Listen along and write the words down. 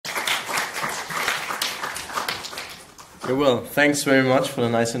Well, thanks very much for the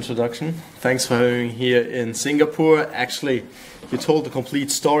nice introduction. Thanks for having me here in Singapore. Actually, you told the complete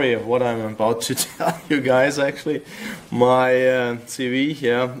story of what I'm about to tell you guys, actually. My CV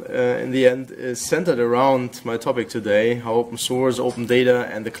here, in the end, is centered around my topic today, how open source, open data,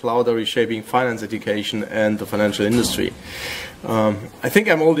 and the cloud are reshaping finance education and the financial industry. I think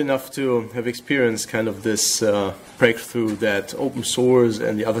I'm old enough to have experienced kind of this breakthrough that open source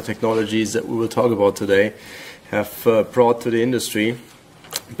and the other technologies that we will talk about today have brought to the industry.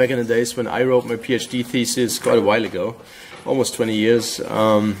 Back in the days when I wrote my PhD thesis quite a while ago, almost 20 years, we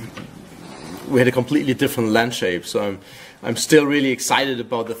had a completely different landscape. So I'm still really excited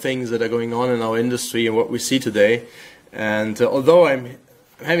about the things that are going on in our industry and what we see today. And although I'm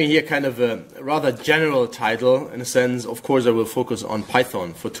having here kind of a rather general title, in a sense, of course I will focus on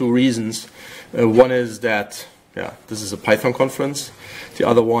Python for two reasons. One is that this is a Python conference. The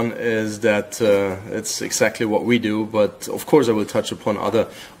other one is that it's exactly what we do, but of course I will touch upon other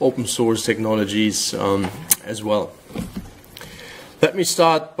open source technologies as well. Let me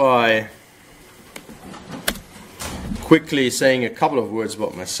start by quickly saying a couple of words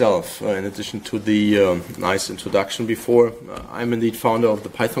about myself, in addition to the nice introduction before. I'm indeed founder of the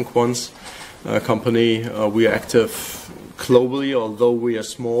PyConSG company. We are active globally, although we are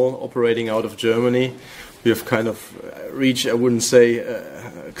small, operating out of Germany. We have kind of reached, I wouldn't say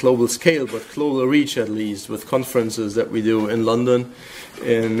a global scale, but global reach at least, with conferences that we do in London,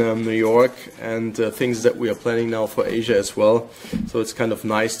 in New York, and things that we are planning now for Asia as well. So it's kind of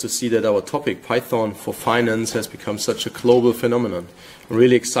nice to see that our topic, Python for finance, has become such a global phenomenon. I'm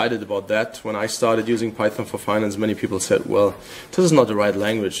really excited about that. When I started using Python for finance, many people said, well, this is not the right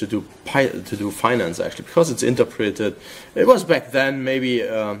language to do finance, actually, because it's interpreted. It was back then, maybe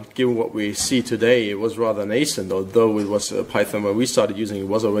given what we see today, it was rather nascent, although it was Python when we started using it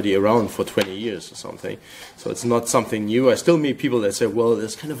was already around for 20 years or something. So it's not something new. I still meet people that say, well,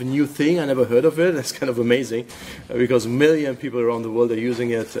 there's kind of a new thing, I never heard of it. It's kind of amazing, because a million people around the world are using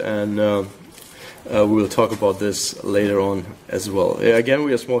it, and we will talk about this later on as well. Again,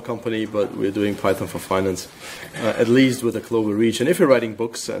 we're a small company, but we're doing Python for finance, at least with a global reach. And if you're writing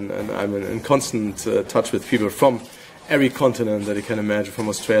books, and I'm in constant touch with people from every continent that you can imagine, from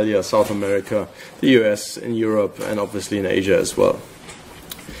Australia, South America, the US, in Europe, and obviously in Asia as well.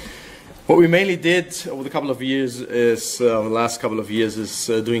 What we mainly did over the couple of years is, the last couple of years, is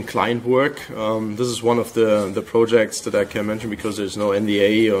doing client work. This is one of the projects that I can mention because there's no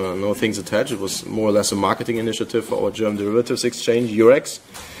NDA or no things attached. It was more or less a marketing initiative for our German derivatives exchange, Eurex,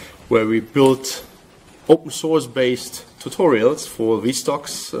 where we built open source based tutorials for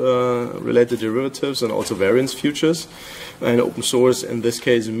VStocks related derivatives and also variance futures. And open source in this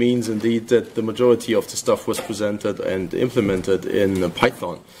case means indeed that the majority of the stuff was presented and implemented in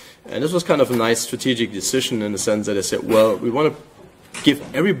Python. And this was kind of a nice strategic decision in the sense that I said, well, we want to give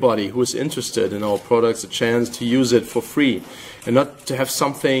everybody who is interested in our products a chance to use it for free, and not to have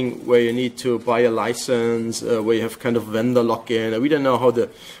something where you need to buy a license, where you have kind of vendor lock-in. We don't know how the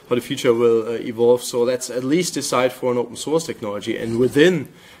future will evolve, so let's at least decide for an open source technology. And within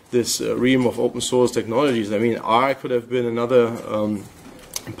this realm of open source technologies, I mean, R could have been another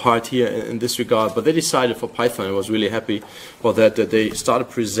part here in this regard, but they decided for Python. I was really happy about that they started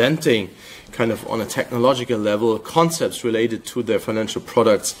presenting kind of on a technological level concepts related to their financial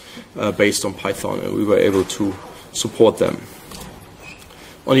products based on Python, and we were able to support them.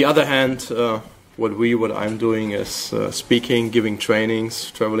 On the other hand, what I'm doing is speaking, giving trainings,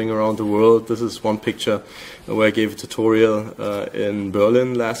 traveling around the world. This is one picture where I gave a tutorial in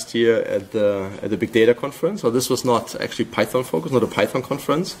Berlin last year at the Big Data conference. So this was not actually Python focused, not a Python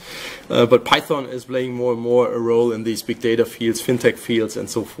conference, but Python is playing more and more a role in these big data fields, fintech fields, and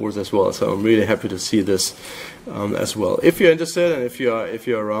so forth as well. So I'm really happy to see this as well. If you're interested and if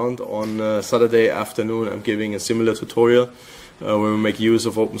you're around on Saturday afternoon, I'm giving a similar tutorial where we make use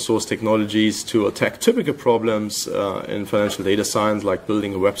of open source technologies to attack typical problems in financial data science, like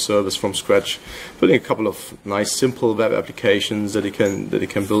building a web service from scratch, building a couple of nice simple web applications that you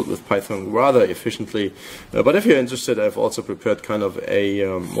can build with Python rather efficiently. But if you're interested, I've also prepared kind of a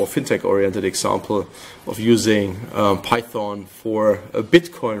more fintech oriented example of using Python for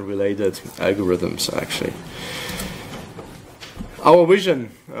Bitcoin related algorithms actually. Our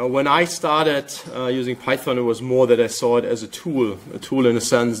vision, when I started using Python, it was more that I saw it as a tool in the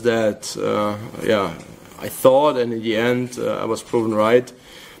sense that, I thought, and in the end I was proven right,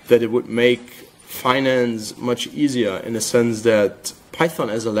 that it would make finance much easier in the sense that Python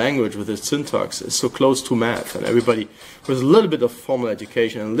as a language with its syntax is so close to math, and everybody with a little bit of formal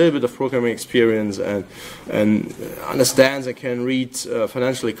education and a little bit of programming experience and understands and can read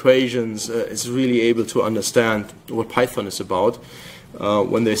financial equations is really able to understand what Python is about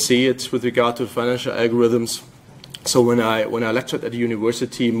when they see it with regard to financial algorithms. So when I lectured at a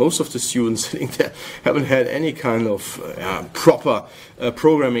university, most of the students sitting there haven't had any kind of proper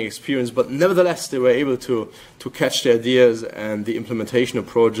programming experience, but nevertheless they were able to catch the ideas and the implementation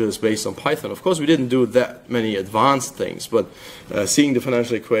approaches based on Python. Of course, we didn't do that many advanced things, but seeing the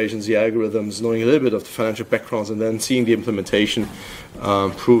financial equations, the algorithms, knowing a little bit of the financial backgrounds, and then seeing the implementation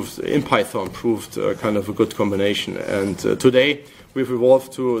in Python proved kind of a good combination. And today we've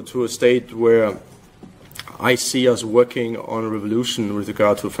evolved to a state where I see us working on a revolution with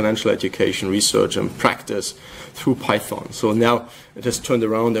regard to financial education, research, and practice through Python. So now it has turned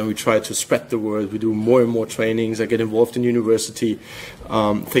around and we try to spread the word. We do more and more trainings. I get involved in university,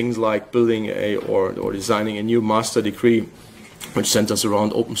 things like building or designing a new master degree, which centers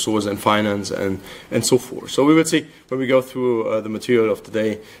around open source and finance and so forth. So we will see when we go through the material of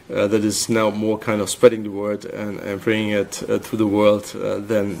today that is now more kind of spreading the word and bringing it to the world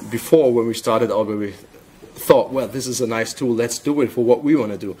than before when we started out, where we thought, well, this is a nice tool, let's do it for what we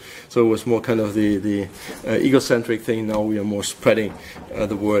want to do. So it was more kind of the egocentric thing. Now we are more spreading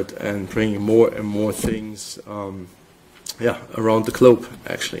the word and bringing more and more things around the globe,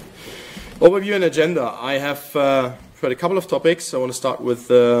 actually. Overview and agenda. I have a couple of topics. I want to start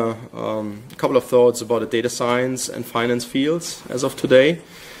with a couple of thoughts about the data science and finance fields as of today.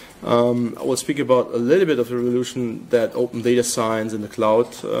 I will speak about a little bit of the revolution that open data science and the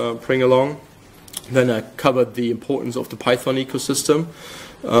cloud bring along. Then I covered the importance of the Python ecosystem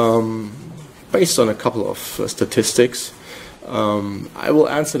based on a couple of statistics. I will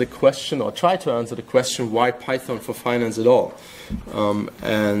answer the question, or try to answer the question, why Python for finance at all?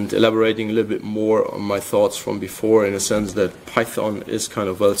 And elaborating a little bit more on my thoughts from before, in a sense that Python is kind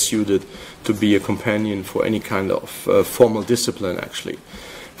of well suited to be a companion for any kind of formal discipline, actually.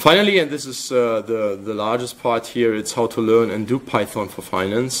 Finally, and this is the largest part here, it's how to learn and do Python for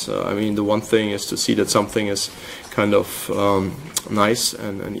finance. I mean, the one thing is to see that something is kind of nice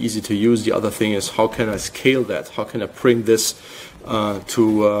and easy to use. The other thing is, how can I scale that? How can I bring this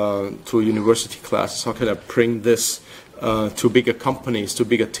to university classes? How can I bring this to bigger companies, to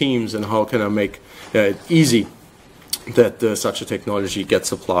bigger teams? And how can I make it easy that such a technology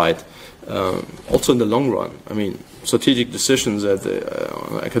gets applied? Also in the long run, I mean, strategic decisions at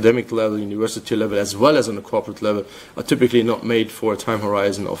the academic level, university level, as well as on the corporate level, are typically not made for a time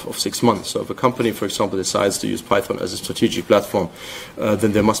horizon of 6 months. So if a company, for example, decides to use Python as a strategic platform,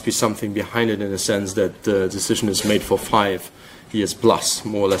 then there must be something behind it, in a sense that the decision is made for 5 years plus,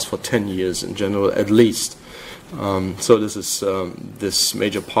 more or less for 10 years in general, at least. So this is this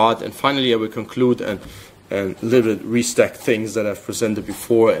major part. And finally, I will conclude and a little bit restack things that I've presented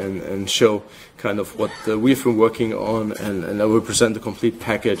before and show kind of what we've been working on, and I will present the complete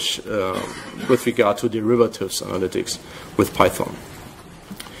package with regard to derivatives analytics with Python.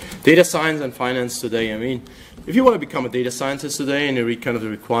 Data science and finance today. I mean, if you want to become a data scientist today and you read kind of the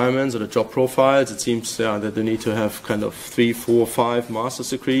requirements or the job profiles, it seems that they need to have kind of 3, 4, 5 master's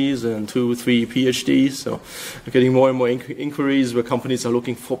degrees and 2, 3 PhDs. So we're getting more and more inquiries where companies are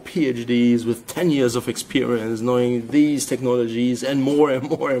looking for PhDs with 10 years of experience, knowing these technologies and more and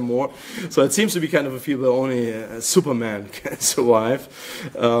more and more. So it seems to be kind of a field where only Superman can survive,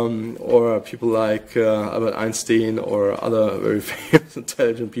 or people like Albert Einstein or other very famous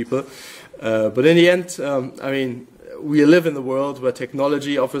intelligent people. But in the end, I mean, we live in the world where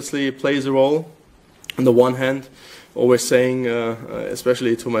technology obviously plays a role. On the one hand, always saying,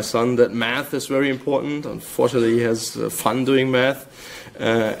 especially to my son, that math is very important. Unfortunately, he has fun doing math.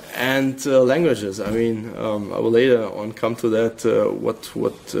 And languages. I mean, I will later on come to that,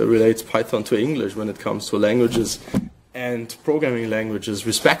 what relates Python to English when it comes to languages and programming languages,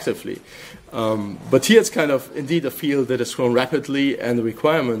 respectively. But here it's kind of indeed a field that has grown rapidly, and the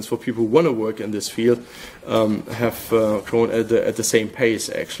requirements for people who want to work in this field have grown at the same pace,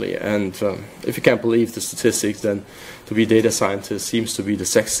 actually. And if you can't believe the statistics, then to be a data scientist seems to be the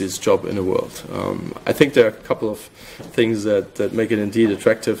sexiest job in the world. I think there are a couple of things that make it indeed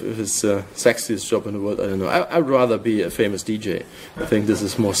attractive. If it's the sexiest job in the world, I don't know. I'd rather be a famous DJ. I think this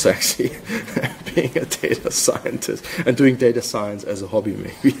is more sexy, being a data scientist and doing data science as a hobby,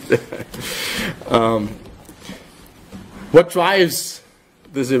 maybe. What drives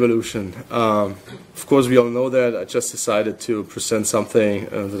this evolution? Of course, we all know that. I just decided to present something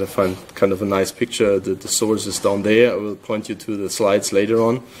that I find kind of a nice picture. The source is down there. I will point you to the slides later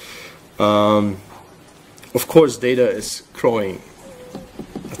on. Of course, data is growing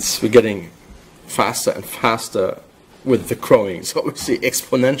we're getting faster and faster with the growing. So we see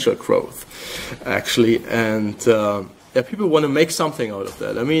exponential growth, actually, and yeah, people want to make something out of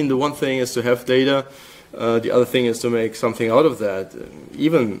that. I mean, the one thing is to have data. The other thing is to make something out of that.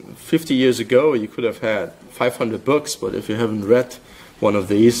 Even 50 years ago, you could have had 500 books, but if you haven't read one of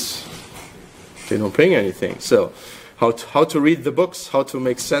these, they don't bring anything. So how to read the books, how to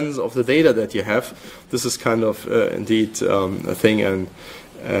make sense of the data that you have, this is kind of indeed a thing.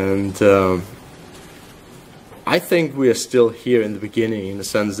 And I think we are still here in the beginning, in the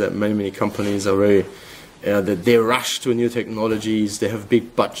sense that many companies are very that they rush to new technologies, they have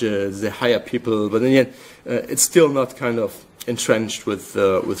big budgets, they hire people, but then yet it's still not kind of entrenched with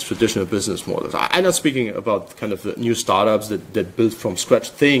traditional business models. I'm not speaking about kind of the new startups that build from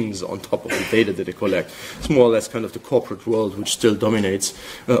scratch things on top of the data that they collect. It's more or less kind of the corporate world which still dominates,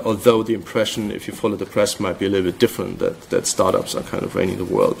 although the impression, if you follow the press, might be a little bit different, that startups are kind of reigning the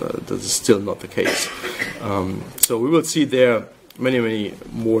world. That is still not the case. So we will see there many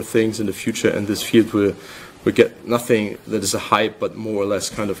more things in the future, and this field will get nothing that is a hype, but more or less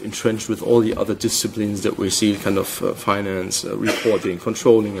kind of entrenched with all the other disciplines that we see, kind of finance, reporting,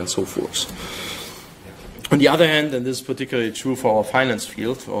 controlling, and so forth. On the other hand, and this is particularly true for our finance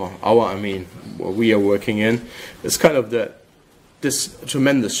field, or where we are working in, it's kind of this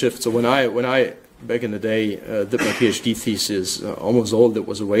tremendous shift. So when I back in the day did my PhD thesis, almost all that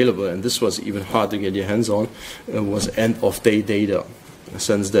was available, and this was even hard to get your hands on, was end-of-day data. In the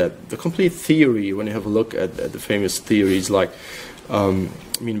sense that the complete theory, when you have a look at the famous theories like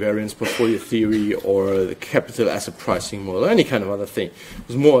mean variance portfolio theory or the capital asset pricing model, or any kind of other thing,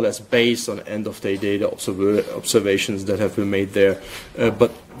 was more or less based on end-of-day data observations that have been made there.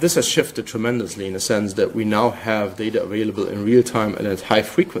 But this has shifted tremendously in the sense that we now have data available in real time and at high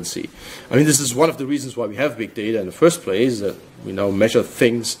frequency. I mean, this is one of the reasons why we have big data in the first place, that we now measure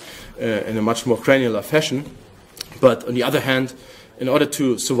things in a much more granular fashion. But on the other hand, in order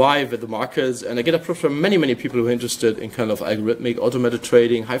to survive at the markets, and I get approached from many people who are interested in kind of algorithmic automated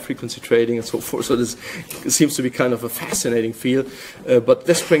trading, high frequency trading, and so forth. So this seems to be kind of a fascinating field, but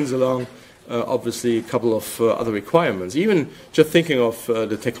this brings along obviously a couple of other requirements. Even just thinking of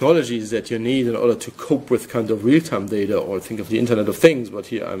the technologies that you need in order to cope with kind of real-time data, or think of the Internet of Things, but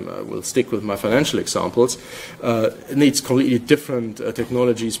here I will stick with my financial examples. It needs completely different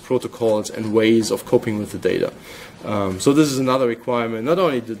technologies, protocols, and ways of coping with the data. So this is another requirement, not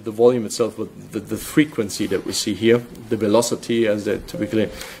only the volume itself, but the frequency that we see here, the velocity, as they typically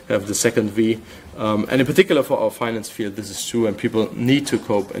have the second V. And in particular for our finance field, this is true, and people need to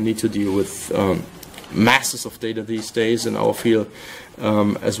cope and need to deal with masses of data these days in our field,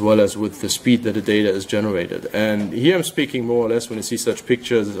 as well as with the speed that the data is generated. And here I'm speaking more or less when you see such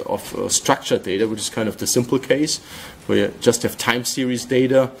pictures of structured data, which is kind of the simple case, where you just have time series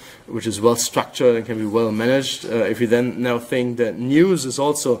data, which is well structured and can be well managed. If you then now think that news is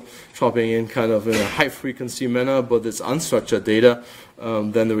also dropping in kind of in a high frequency manner, but it's unstructured data,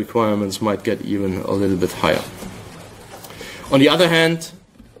 then the requirements might get even a little bit higher. On the other hand,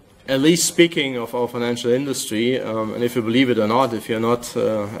 at least speaking of our financial industry, and if you believe it or not, if you're not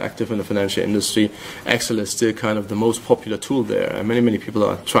active in the financial industry, Excel is still kind of the most popular tool there. And many people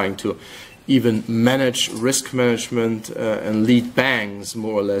are trying to even manage risk management and lead banks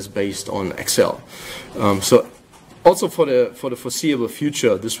more or less based on Excel. So also for the foreseeable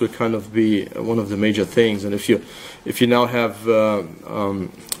future, this will kind of be one of the major things. And if you now have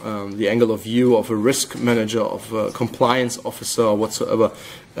the angle of view of a risk manager, of a compliance officer, or whatsoever,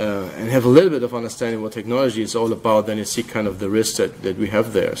 and have a little bit of understanding what technology is all about, then you see kind of the risk that we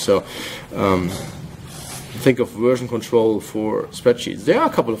have there. So think of version control for spreadsheets. There are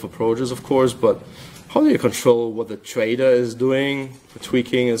a couple of approaches, of course, but how do you control what the trader is doing,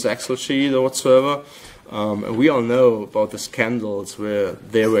 tweaking his Excel sheet or whatsoever? And we all know about the scandals where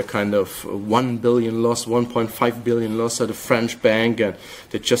there were kind of 1 billion lost, 1.5 billion lost at a French bank, and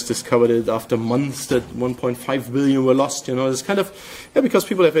they just discovered it after months that 1.5 billion were lost. You know, it's kind of, yeah, because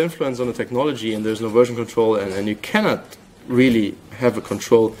people have influence on the technology and there's no version control, and you cannot really have a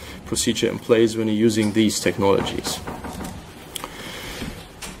control procedure in place when you're using these technologies.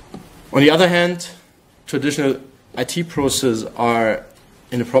 On the other hand, traditional IT processes are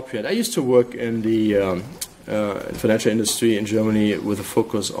inappropriate. I used to work in the financial industry in Germany with a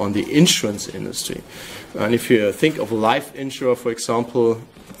focus on the insurance industry. And if you think of a life insurer, for example,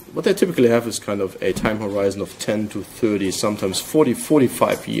 what they typically have is kind of a time horizon of 10 to 30, sometimes 40,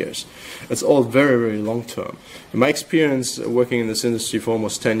 45 years. It's all very, very long term. In my experience working in this industry for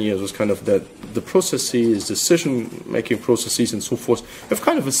almost 10 years was kind of that the processes, decision-making processes and so forth have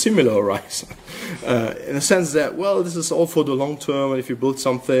kind of a similar horizon. In the sense that, well, this is all for the long term, and if you build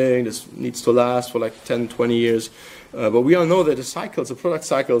something, this needs to last for like 10, 20 years. But we all know that the cycles, the product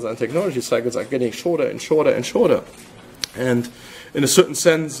cycles and technology cycles are getting shorter and shorter and shorter. And in a certain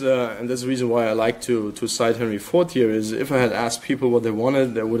sense, and that's the reason why I like to cite Henry Ford here, is if I had asked people what they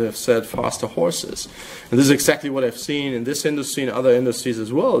wanted, they would have said faster horses. And this is exactly what I've seen in this industry and other industries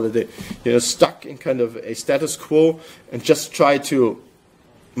as well, that they stuck in kind of a status quo and just try to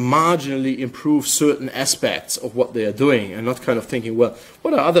marginally improve certain aspects of what they are doing, and not kind of thinking, well,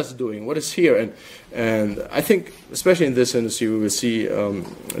 what are others doing? What is here? And I think, especially in this industry, we will see a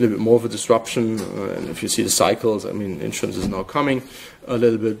little bit more of a disruption. And if you see the cycles, I mean, insurance is now coming a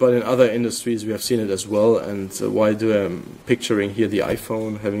little bit, but in other industries we have seen it as well. And why do I'm picturing here the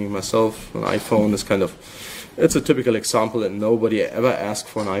iPhone? Having myself an iPhone is kind of, it's a typical example that nobody ever asked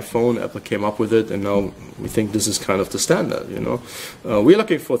for an iPhone. Apple came up with it, and now we think this is kind of the standard, you know. We're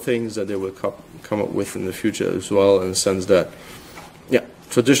looking for things that they will come up with in the future as well, in the sense that, yeah,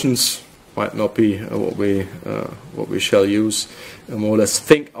 traditions might not be what we shall use. More or less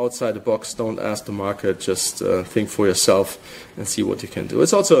think outside the box, don't ask the market, just think for yourself and see what you can do.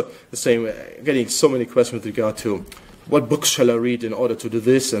 It's also the same, getting so many questions with regard to what books shall I read in order to do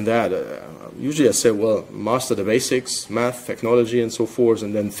this and that. Usually I say, well, master the basics, math, technology, and so forth,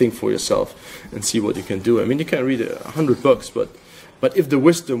 and then think for yourself and see what you can do. I mean, you can read 100 books, but if the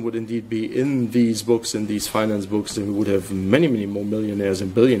wisdom would indeed be in these books, in these finance books, then we would have many, many more millionaires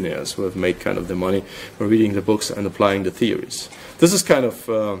and billionaires who have made kind of their money by reading the books and applying the theories. This is kind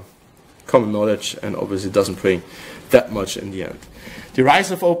of common knowledge, and obviously doesn't bring that much in the end. The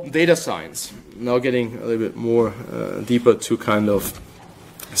rise of open data science. Now getting a little bit more deeper to kind of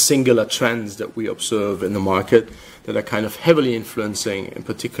singular trends that we observe in the market that are kind of heavily influencing, in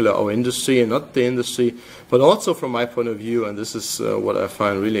particular, our industry, and not the industry, but also from my point of view, and this is what I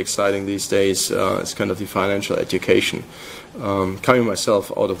find really exciting these days, is kind of the financial education. Coming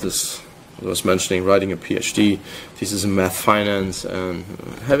myself out of this, I was mentioning, writing a PhD thesis in math finance, and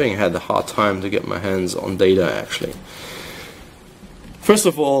having had a hard time to get my hands on data, actually. First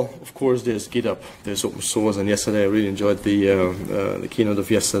of all, of course, there's GitHub, there's open source, and yesterday I really enjoyed the keynote of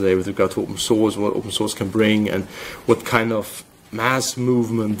yesterday with regard to open source, what open source can bring, and what kind of mass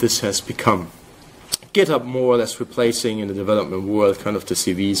movement this has become. GitHub more or less replacing in the development world kind of the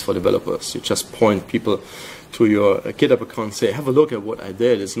CVs for developers. You just point people to your GitHub account and say, have a look at what I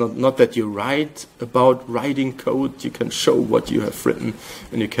did. It's not that you write about writing code, you can show what you have written,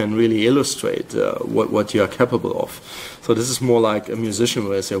 and you can really illustrate what you are capable of. So this is more like a musician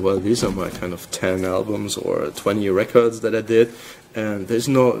where I say, well, these are my kind of 10 albums or 20 records that I did, and there's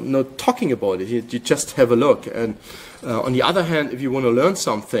no talking about it. You just have a look. And on the other hand, if you want to learn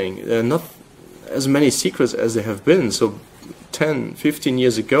something, there are not as many secrets as there have been. So 10, 15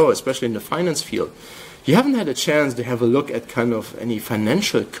 years ago, especially in the finance field, you haven't had a chance to have a look at kind of any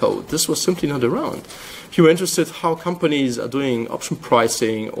financial code. This was simply not around. If you were interested how companies are doing option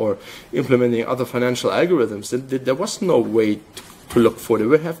pricing or implementing other financial algorithms, then there was no way to look for it.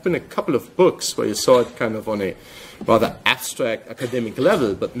 There have been a couple of books where you saw it kind of on a rather abstract academic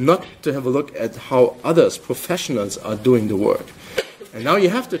level, but not to have a look at how others, professionals, are doing the work. And now you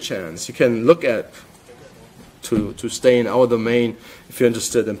have the chance. You can look at, to stay in our domain, if you're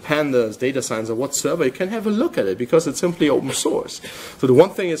interested in pandas, data science, or whatsoever, you can have a look at it because it's simply open source. So the one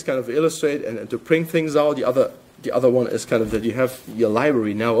thing is kind of illustrate and to print things out. The other one is kind of that you have your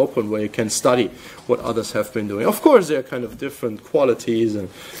library now open where you can study what others have been doing. Of course, there are kind of different qualities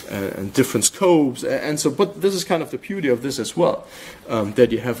and different scopes, and so. But this is kind of the beauty of this as well,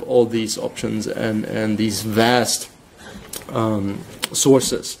 that you have all these options and these vast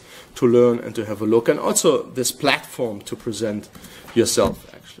sources to learn and to have a look, and also this platform to present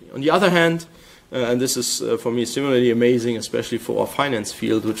yourself, actually. On the other hand, and this is for me similarly amazing, especially for our finance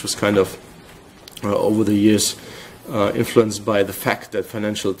field, which was kind of over the years influenced by the fact that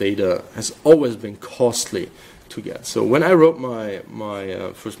financial data has always been costly to get. So when I wrote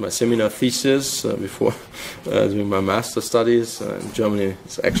first my seminar thesis before doing my master studies in Germany,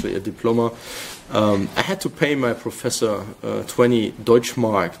 it's actually a diploma, I had to pay my professor 20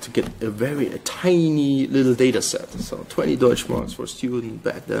 Deutschmark to get a tiny little data set. So 20 Deutschmarks for a student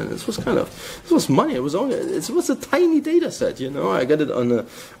back then. This was money. It was a tiny data set, you know. I got it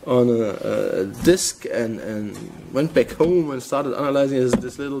on a disk and went back home and started analyzing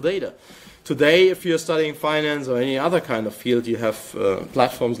this little data. today, if you're studying finance or any other kind of field, you have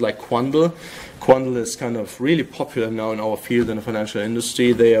platforms like Quandl. Quandl is kind of really popular now in our field in the financial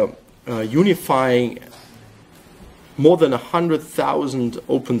industry. They are unifying more than 100,000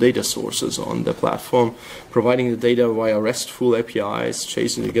 open data sources on the platform, providing the data via RESTful APIs,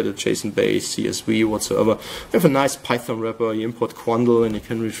 JSON, you get a JSON-based, CSV, whatsoever. We have a nice Python wrapper, you import Quandl, and you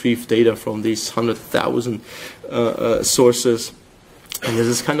can retrieve data from these 100,000 sources. And this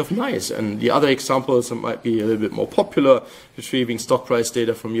is kind of nice. And the other examples that might be a little bit more popular, retrieving stock price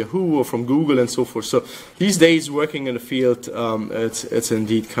data from Yahoo or from Google and so forth. So these days, working in the field, it's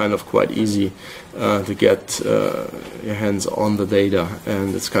indeed kind of quite easy to get your hands on the data,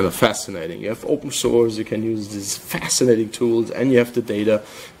 and it's kind of fascinating. You have open source, you can use these fascinating tools, and you have the data,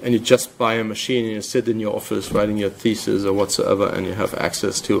 and you just buy a machine and you sit in your office writing your thesis or whatsoever, and you have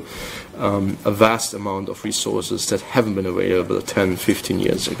access to a vast amount of resources that haven't been available 10, 15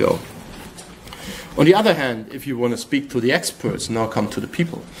 years ago. On the other hand, if you want to speak to the experts, now come to the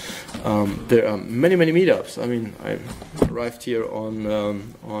people. There are many, many meetups. I mean, I arrived here on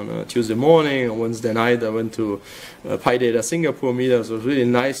a Tuesday morning. On Wednesday night, I went to PyData Singapore meetups. It was really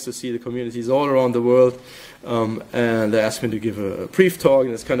nice to see the communities all around the world. And they asked me to give a brief talk.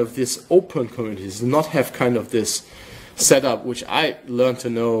 And it's kind of this open communities, not have kind of this setup, which I learned to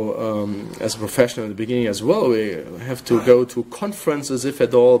know as a professional in the beginning as well. We have to go to conferences, if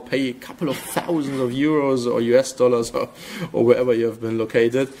at all, pay a couple of thousands of euros or US dollars or wherever you have been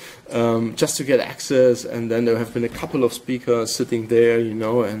located, just to get access. And then there have been a couple of speakers sitting there, you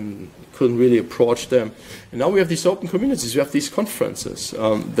know, and couldn't really approach them. And now we have these open communities. We have these conferences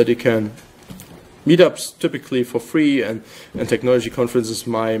that you can meetups typically for free, and technology conferences,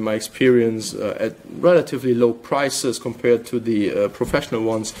 my experience, at relatively low prices compared to the professional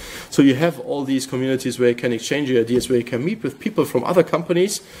ones. So you have all these communities where you can exchange your ideas, where you can meet with people from other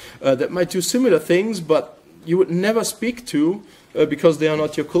companies that might do similar things, but you would never speak to because they are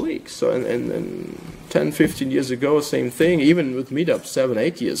not your colleagues. So and 10, 15 years ago, same thing. Even with meetups 7,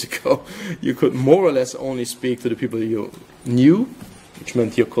 8 years ago, you could more or less only speak to the people you knew, which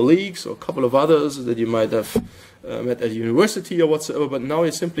meant your colleagues or a couple of others that you might have met at university or whatsoever. But now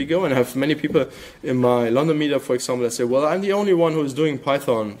you simply go, and I have many people in my London meetup, for example, that say, well, I'm the only one who is doing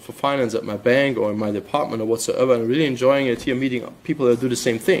Python for finance at my bank or in my department or whatsoever. I'm really enjoying it here, meeting people that do the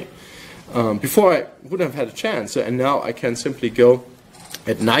same thing. Before I wouldn't have had a chance, and now I can simply go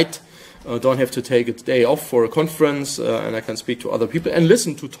at night, don't have to take a day off for a conference, and I can speak to other people and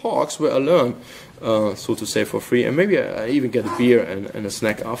listen to talks where I learn, so to say, for free, and maybe I even get a beer and a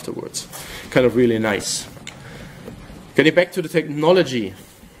snack afterwards. Kind of really nice. Getting back to the technology,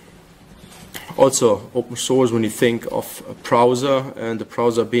 also open source when you think of a browser, and the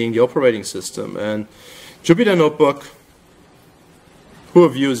browser being the operating system. And Jupyter Notebook, who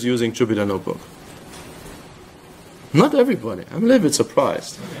of you is using Jupyter Notebook? Not everybody. I'm a little bit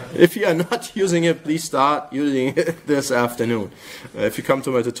surprised. If you are not using it, please start using it this afternoon. If you come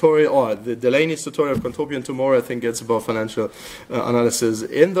to my tutorial, or the Delaney's tutorial of Contopian tomorrow, I think it's about financial analysis.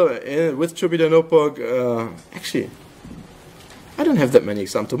 With Jupyter Notebook, actually, I don't have that many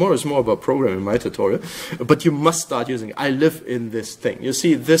examples. Tomorrow is more about programming, my tutorial. But you must start using it. I live in this thing. You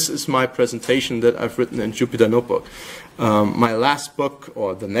see, this is my presentation that I've written in Jupyter Notebook. My last book,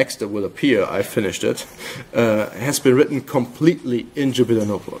 or the next that will appear, I finished it, has been written completely in Jupyter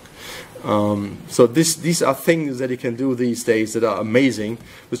Notebook. So these are things that you can do these days that are amazing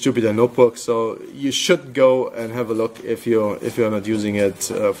with Jupyter Notebook. So you should go and have a look if you're not using it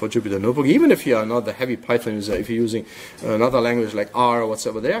for Jupyter Notebook. Even if you are not a heavy Python user, if you're using another language like R or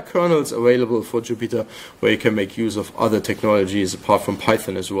whatever, there are kernels available for Jupyter where you can make use of other technologies apart from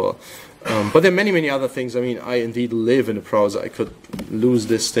Python as well. But there are many, many other things. I mean, I indeed live in a browser. I could lose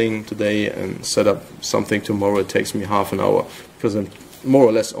this thing today and set up something tomorrow. It takes me half an hour because I'm more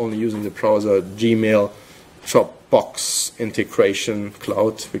or less only using the browser, Gmail, Dropbox, integration,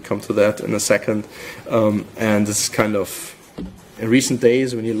 cloud. We come to that in a second. And this is kind of, in recent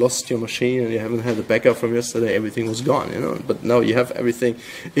days, when you lost your machine and you haven't had a backup from yesterday, everything was gone, you know. But now you have everything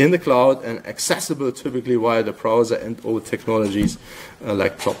in the cloud and accessible typically via the browser and old technologies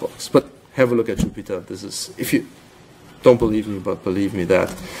like Dropbox. But have a look at Jupyter. This is, if you don't believe me, but believe me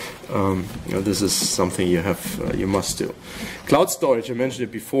that you know, this is something you must do. Cloud storage, I mentioned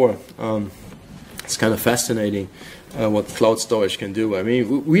it before. It's kind of fascinating what cloud storage can do. I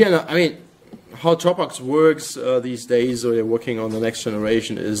mean, how Dropbox works these days, or they're working on the next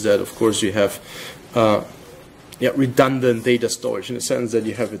generation, is that of course you have redundant data storage, in the sense that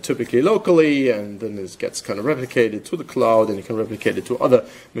you have it typically locally, and then it gets kind of replicated to the cloud, and you can replicate it to other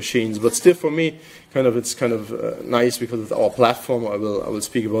machines. But still, for me, it's kind of nice, because with our platform, I will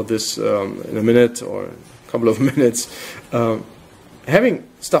speak about this in a minute or a couple of minutes. Having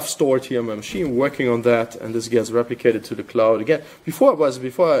stuff stored here on my machine, working on that, and this gets replicated to the cloud. Again, before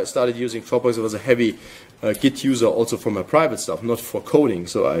I started using Dropbox, I was a heavy Git user also for my private stuff, not for coding.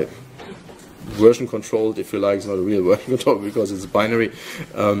 So I version controlled, if you like. It's not a real version control because it's binary.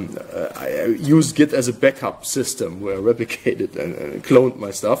 I used Git as a backup system where I replicated and cloned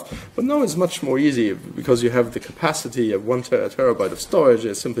my stuff. But now it's much more easy, because you have the capacity of 1 terabyte of storage.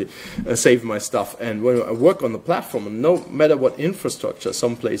 I simply save my stuff, and when I work on the platform, no matter what infrastructure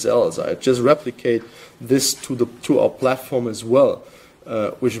someplace else, I just replicate this to our platform as well.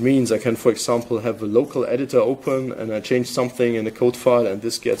 Which means I can, for example, have a local editor open, and I change something in the code file, and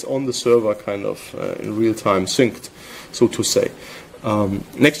this gets on the server kind of in real time synced, so to say.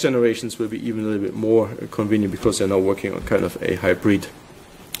 Next generations will be even a little bit more convenient, because they're now working on kind of a hybrid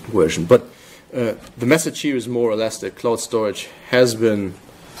version. But the message here is more or less that cloud storage has been,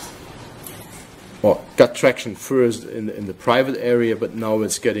 or got traction first in the private area, but now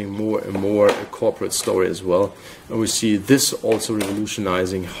it's getting more and more a corporate story as well. And we see this also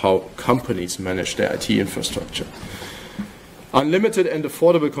revolutionizing how companies manage their IT infrastructure. Unlimited and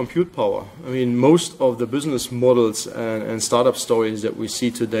affordable compute power. I mean, most of the business models and startup stories that we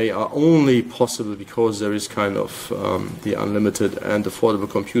see today are only possible because there is kind of the unlimited and affordable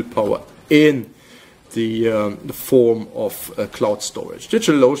compute power in the form of cloud storage.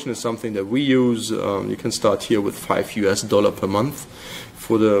 DigitalOcean is something that we use. You can start here with $5 per month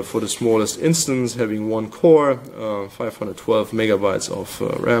for the smallest instance, having 1 core, 512 megabytes of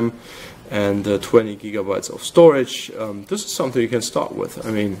RAM, and 20 gigabytes of storage. This is something you can start with.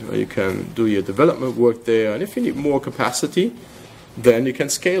 I mean, you can do your development work there, and if you need more capacity, then you can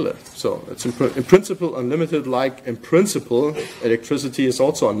scale it. So it's in principle unlimited, like in principle electricity is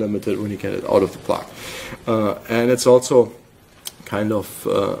also unlimited when you get it out of the plug. And it's also kind of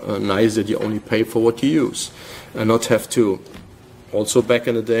nice that you only pay for what you use and not have to. Also back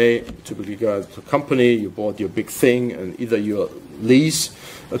in the day, typically you got a company, you bought your big thing, and either your lease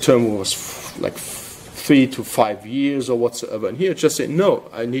term was like 3 to 5 years or whatsoever, and here just say, no,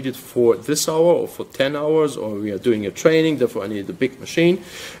 I need it for this hour or for 10 hours, or we are doing a training, therefore I need a big machine,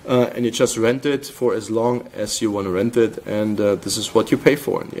 and you just rent it for as long as you want to rent it, and this is what you pay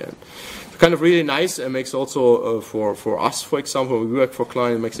for in the end. Kind of really nice, and makes also for us, for example, when we work for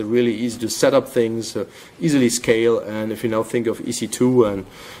clients, it makes it really easy to set up things, easily scale. And if you now think of EC2, and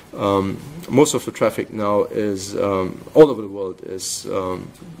most of the traffic now is all over the world is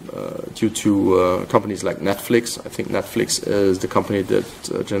due to companies like Netflix. I think Netflix is the company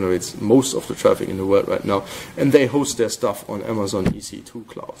that generates most of the traffic in the world right now, and they host their stuff on Amazon EC2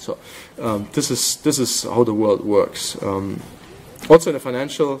 cloud. So this is how the world works. Also in the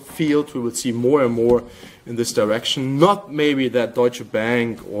financial field, we will see more and more in this direction. Not maybe that Deutsche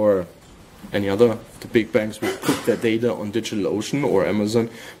Bank or any other, the big banks will put their data on DigitalOcean or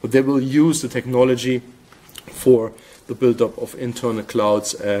Amazon, but they will use the technology for the build-up of internal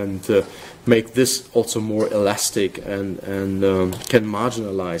clouds and make this also more elastic and can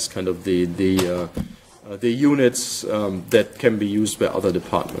marginalize kind of the units that can be used by other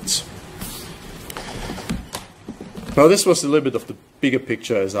departments. Now this was a little bit of the bigger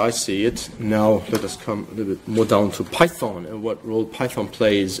picture as I see it. Now let us come a little bit more down to Python and what role Python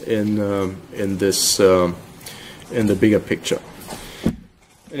plays in this in the bigger picture.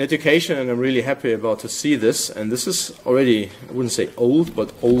 In education, and I'm really happy about to see this, and this is already, I wouldn't say old,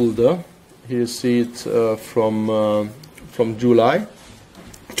 but older. Here you see it from July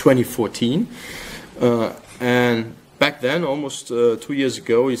 2014, and back then, almost 2 years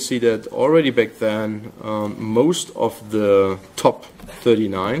ago, you see that already back then, most of the top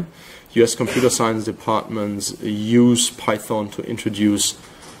 39 US computer science departments use Python to introduce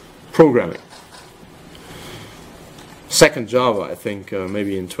programming. Second, Java. I think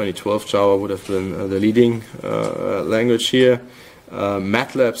maybe in 2012 Java would have been the leading language here.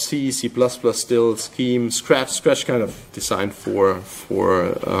 MATLAB, C, C++ still, Scheme, Scratch kind of designed for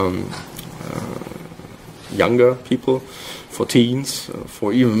younger people, for teens,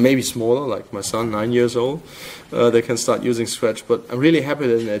 for even maybe smaller, like my son, 9 years old. They can start using Scratch, but I'm really happy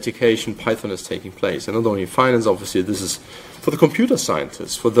that in education Python is taking place. And not only in finance, obviously, this is for the computer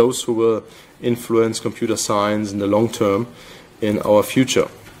scientists, for those who will influence computer science in the long term in our future.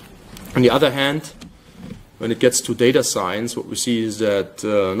 On the other hand, when it gets to data science, what we see is that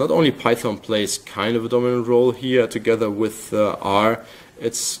not only Python plays kind of a dominant role here together with R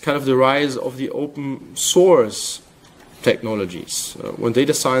It's kind of the rise of the open source technologies. When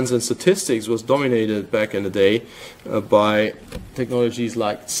data science and statistics was dominated back in the day by technologies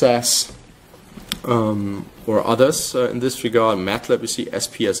like SAS or others in this regard, MATLAB, we see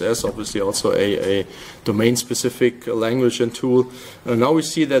SPSS, obviously also a domain-specific language and tool. Now we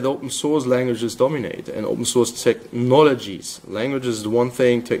see that open source languages dominate, and open source technologies. Languages is one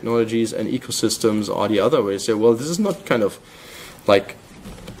thing, technologies and ecosystems are the other way. So, well, this is not kind of like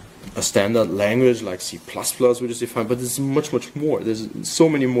a standard language like C++, which is defined, but this is much, much more. There's so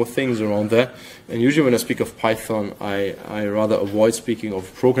many more things around there. And usually when I speak of Python, I rather avoid speaking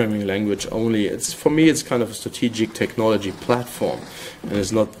of programming language only. For me, it's kind of a strategic technology platform. And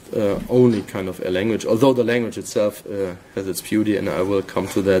it's not only kind of a language, although the language itself has its beauty, and I will come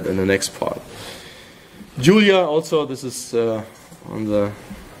to that in the next part. Julia, also, this is on the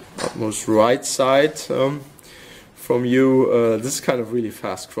utmost right side. From you, this is kind of really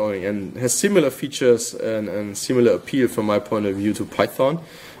fast growing and has similar features and similar appeal from my point of view to Python.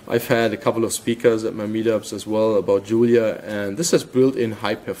 I've had a couple of speakers at my meetups as well about Julia, and this has built-in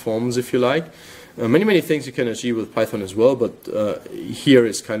high performance, if you like. Many things you can achieve with Python as well, but here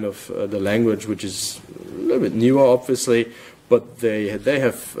is kind of the language which is a little bit newer, obviously, but they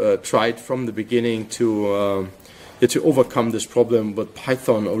have tried from the beginning to overcome this problem, but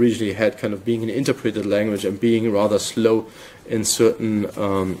Python originally had kind of being an interpreted language and being rather slow in certain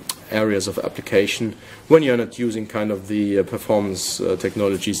areas of application when you're not using kind of the performance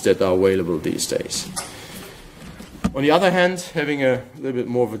technologies that are available these days. On the other hand, having a little bit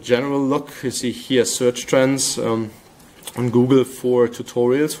more of a general look, you see here search trends on Google for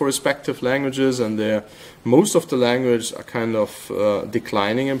tutorials for respective languages, and most of the languages are kind of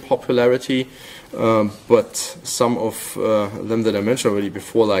declining in popularity. But some of them that I mentioned already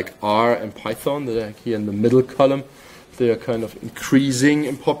before, like R and Python, that are here in the middle column, they are kind of increasing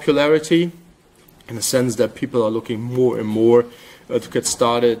in popularity in the sense that people are looking more and more to get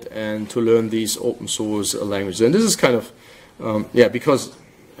started and to learn these open source languages. And this is kind of, because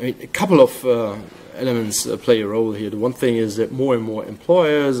I mean, a couple of elements play a role here. The one thing is that more and more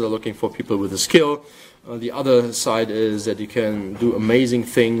employers are looking for people with a skill. The other side is that you can do amazing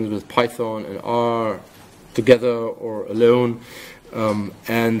things with Python and R together or alone,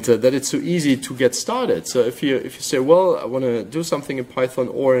 and that it's so easy to get started. So if you say, well, I want to do something in Python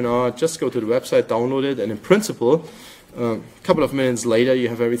or in R, just go to the website, download it, and in principle, a couple of minutes later, you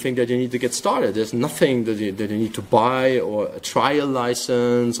have everything that you need to get started. There's nothing that you need to buy, or a trial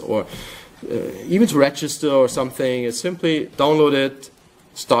license, or even to register or something. It's simply download it,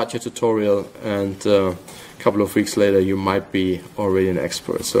 start your tutorial, and a couple of weeks later you might be already an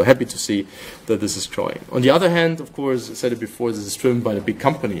expert. So happy to see that this is growing. On the other hand, of course, I said it before, this is driven by the big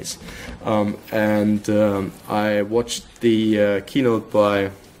companies. I watched the keynote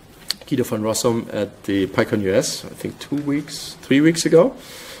by Guido van Rossum at the PyCon US, I think 3 weeks ago.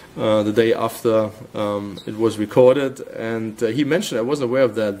 The day after it was recorded, and he mentioned, I wasn't aware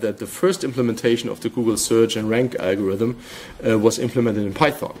of that the first implementation of the Google search and rank algorithm was implemented in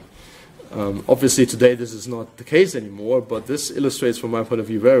Python. Obviously today this is not the case anymore, but this illustrates from my point of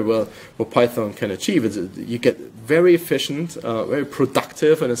view very well what Python can achieve. You get very efficient, very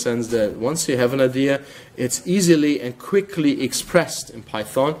productive in a sense that once you have an idea, it's easily and quickly expressed in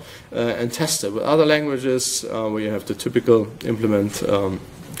Python and tested. With other languages where you have the typical implement,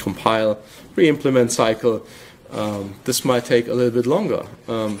 compile, re-implement cycle, this might take a little bit longer.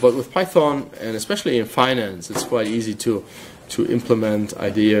 But with Python, and especially in finance, it's quite easy to implement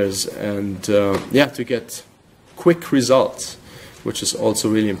ideas and to get quick results, which is also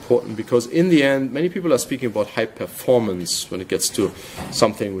really important, because in the end, many people are speaking about high performance when it gets to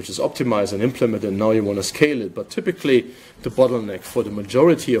something which is optimized and implemented, and now you want to scale it. But typically, the bottleneck for the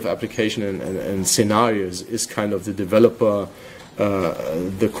majority of application and scenarios is kind of the developer,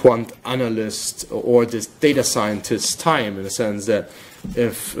 the quant analyst, or this data scientist's time, in the sense that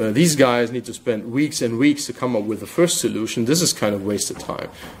if these guys need to spend weeks and weeks to come up with the first solution, this is kind of wasted time.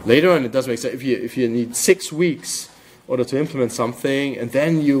 Later on, it does make sense. If you need 6 weeks in order to implement something, and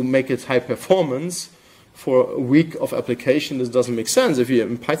then you make it high performance for a week of application, this doesn't make sense. If you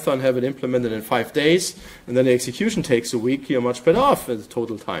in Python have it implemented in 5 days, and then the execution takes a week, you're much better off at the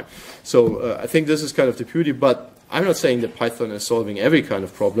total time. So I think this is kind of the beauty, but I'm not saying that Python is solving every kind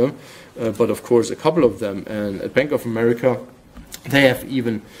of problem, but of course a couple of them. And at Bank of America, they have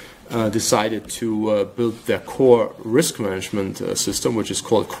even decided to build their core risk management system, which is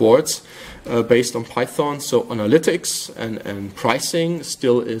called Quartz, based on Python. So analytics and pricing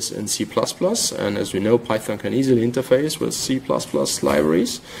still is in C++, and as we know, Python can easily interface with C++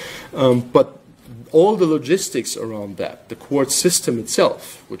 libraries. But all the logistics around that, the core system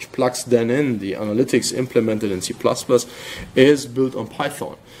itself, which plugs then in the analytics implemented in C++, is built on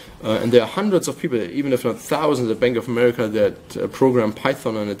Python. And there are hundreds of people, even if not thousands, at Bank of America that program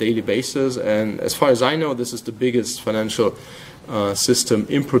Python on a daily basis. And as far as I know, this is the biggest financial system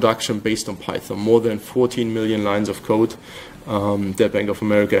in production based on Python. More than 14 million lines of code that Bank of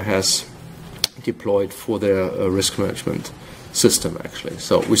America has deployed for their risk management system, actually.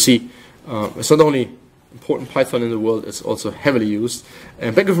 So we see it's not only important Python in the world, it's also heavily used.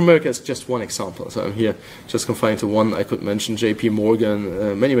 And Bank of America is just one example. So I'm here just confined to one. I could mention JP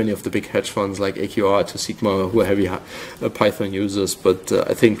Morgan, many of the big hedge funds like AQR to Sigma who are heavy Python users. But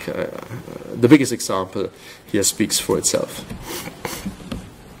I think the biggest example here speaks for itself.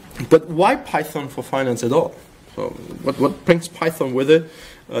 But why Python for finance at all? So what brings Python with it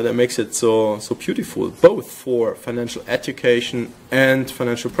that makes it so beautiful, both for financial education and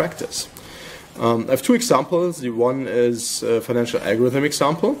financial practice? I have two examples. The one is a financial algorithm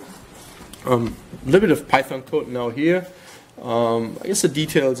example. A little bit of Python code now here. I guess the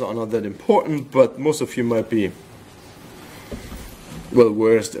details are not that important, but most of you might be well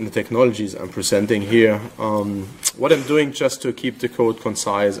versed in the technologies I'm presenting here. What I'm doing just to keep the code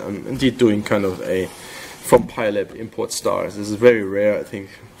concise, I'm indeed doing kind of a from PyLab import stars. This is very rare, I think.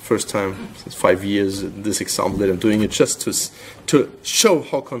 First time since 5 years, this example that I'm doing it just to show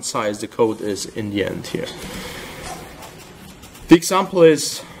how concise the code is in the end here. The example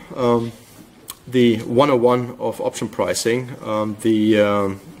is the 101 of option pricing,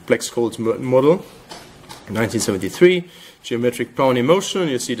 the Black-Scholes-Merton model, 1973, geometric Brownian motion.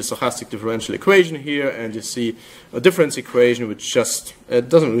 You see the stochastic differential equation here, and you see a difference equation which just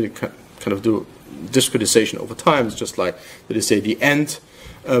doesn't really kind of do discretization over time. It's just like, let us say, the end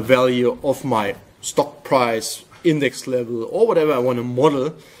value of my stock price, index level, or whatever I want to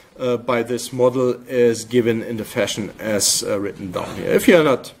model by this model is given in the fashion as written down here. If you're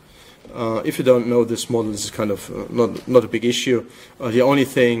not, if you don't know this model, this is kind of not a big issue. The only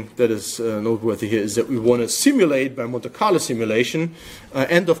thing that is noteworthy here is that we want to simulate by Monte Carlo simulation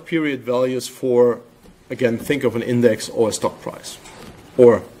end of period values for, again, think of an index or a stock price,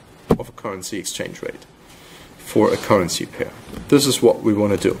 or of a currency exchange rate for a currency pair. This is what we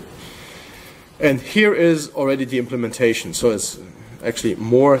want to do. And here is already the implementation. So it's actually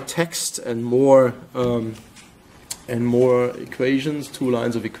more text and more equations, 2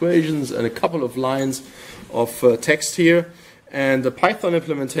 lines of equations and a couple of lines of text here. And the Python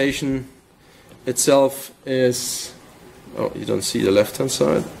implementation itself is, oh, you don't see the left-hand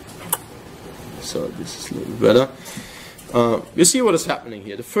side. So this is a little better. You see what is happening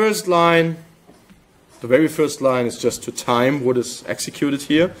here. The first line, the very first line is just to time what is executed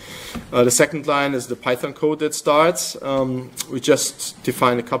here. The second line is the Python code that starts. We just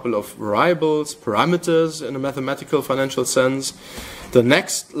define a couple of variables, parameters in a mathematical financial sense. The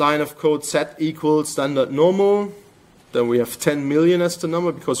next line of code, set equals standard normal. Then we have 10 million as the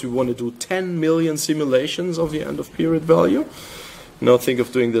number because we want to do 10 million simulations of the end of period value. Now think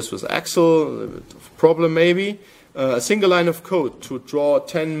of doing this with Excel, a little bit of a problem maybe. A single line of code to draw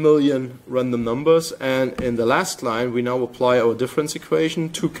 10 million random numbers, and in the last line we now apply our difference equation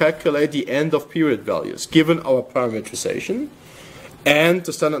to calculate the end of period values given our parameterization and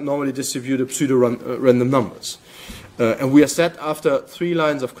the standard normally distributed pseudo-random numbers. And we are set after 3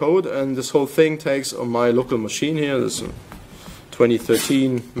 lines of code, and this whole thing takes on my local machine here, this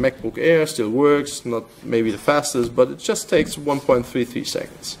 2013 MacBook Air, still works, not maybe the fastest, but it just takes 1.33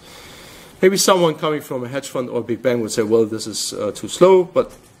 seconds. Maybe someone coming from a hedge fund or a big bank would say, well, this is too slow,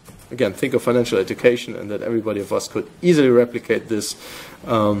 but again, think of financial education and that everybody of us could easily replicate this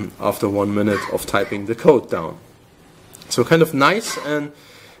after 1 minute of typing the code down. So kind of nice, and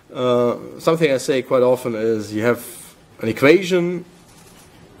something I say quite often is you have an equation,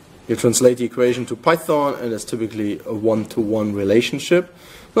 you translate the equation to Python, and it's typically a one-to-one relationship.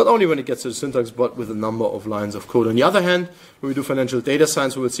 Not only when it gets to the syntax, but with a number of lines of code. On the other hand, when we do financial data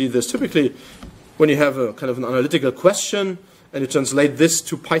science, we will see this typically when you have a kind of an analytical question and you translate this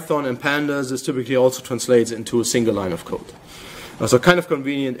to Python and pandas, this typically also translates into a single line of code. So kind of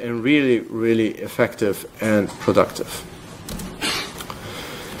convenient and really, really effective and productive.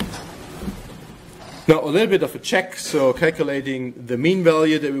 Now a little bit of a check, so calculating the mean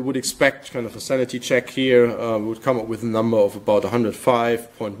value that we would expect, kind of a sanity check here, we would come up with a number of about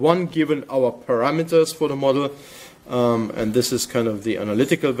 105.1 given our parameters for the model, and this is kind of the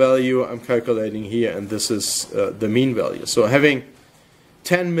analytical value I'm calculating here, and this is the mean value. So having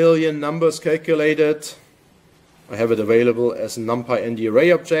 10 million numbers calculated, I have it available as a NumPy ND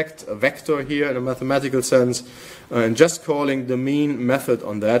array object, a vector here in a mathematical sense, and just calling the mean method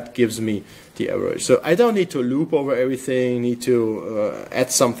on that gives me the average. So I don't need to loop over everything, need to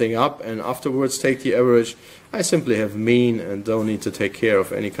add something up and afterwards take the average. I simply have mean and don't need to take care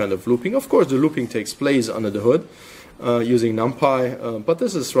of any kind of looping. Of course, the looping takes place under the hood using NumPy, but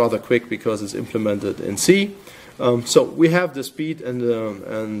this is rather quick because it's implemented in C. So we have the speed and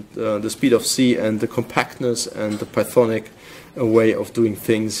the speed of C and the compactness and the Pythonic way of doing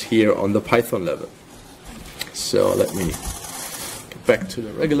things here on the Python level. So let me get back to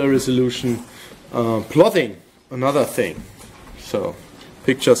the regular resolution. Plotting, another thing. So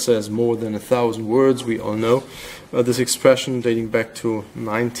picture says more than 1,000 words. We all know this expression dating back to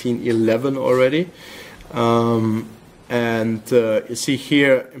 1911 already. And you see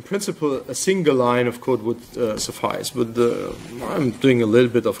here, in principle, a single line of code would suffice. But I'm doing a little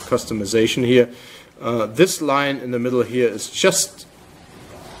bit of customization here. This line in the middle here is just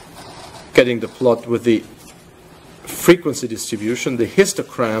getting the plot with the frequency distribution, the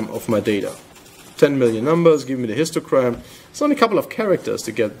histogram of my data. 10 million numbers, give me the histogram. It's only a couple of characters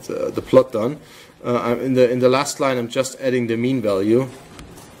to get the plot done. In the last line, I'm just adding the mean value.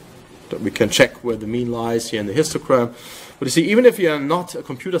 We can check where the mean lies here in the histogram. But you see, even if you're not a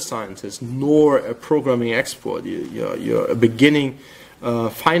computer scientist nor a programming expert, you're a beginning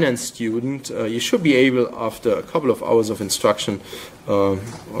finance student, you should be able, after a couple of hours of instruction, or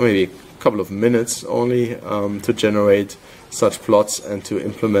maybe a couple of minutes only, to generate such plots and to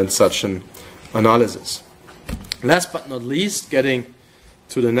implement such an analysis. Last but not least, getting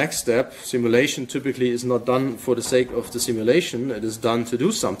to the next step. Simulation typically is not done for the sake of the simulation. It is done to do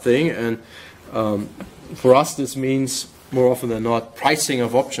something, and for us this means more often than not pricing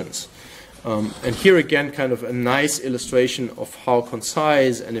of options. And here again, kind of a nice illustration of how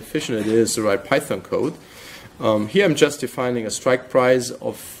concise and efficient it is to write Python code. Here I'm just defining a strike price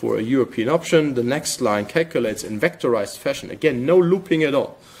for a European option. The next line calculates in vectorized fashion. Again, no looping at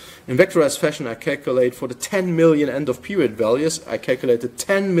all. In vectorized fashion, I calculate for the 10 million end-of-period values, I calculate the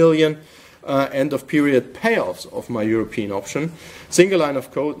 10 million end-of-period payoffs of my European option. Single line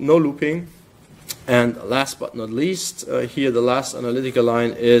of code, no looping. And last but not least, here the last analytical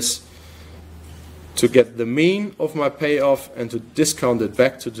line is to get the mean of my payoff and to discount it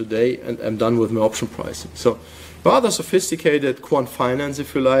back to today, and I'm done with my option pricing. So rather sophisticated quant finance,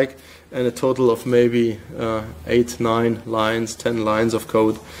 if you like, and a total of maybe 8, 9 lines, 10 lines of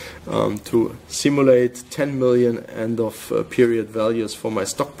code to simulate 10 million end-of-period values for my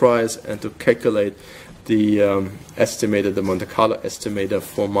stock price and to calculate the the Monte Carlo estimator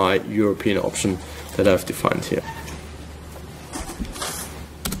for my European option that I've defined here.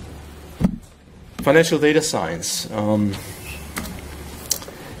 Financial data science.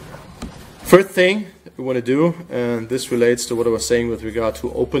 First thing we want to do, and this relates to what I was saying with regard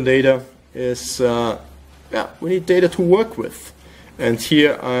to open data, is we need data to work with. And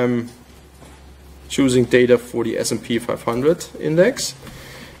here I'm choosing data for the S&P 500 index.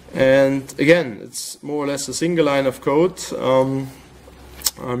 And again, it's more or less a single line of code.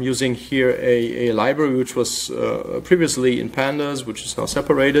 I'm using here a library which was previously in pandas, which is now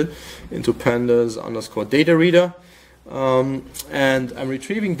separated into pandas_data reader. And I'm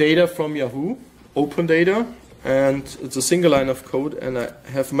retrieving data from Yahoo, open data, and it's a single line of code, and I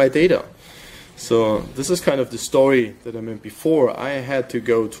have my data. So this is kind of the story that I meant before. I had to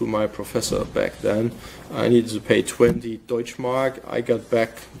go to my professor back then. I needed to pay 20 Deutschmark. I got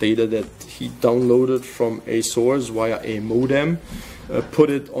back data that he downloaded from a source via a modem, put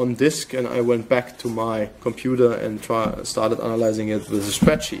it on disk, and I went back to my computer and started analyzing it with a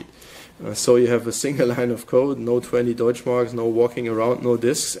spreadsheet. So you have a single line of code, no 20 Deutschmarks, no walking around, no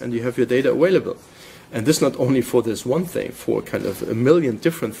disks, and you have your data available. And this not only for this one thing, for kind of a million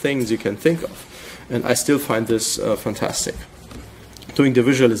different things you can think of. And I still find this fantastic. Doing the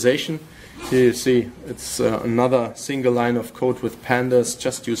visualization, here you see it's another single line of code with pandas,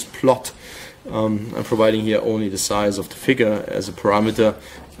 just use plot. I'm providing here only the size of the figure as a parameter,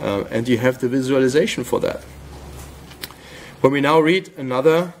 and you have the visualization for that. When we now read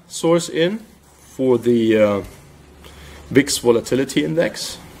another source in for the VIX volatility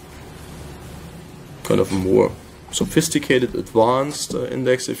index, kind of a more sophisticated, advanced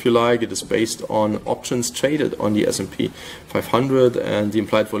index, if you like. It is based on options traded on the S&P 500, and the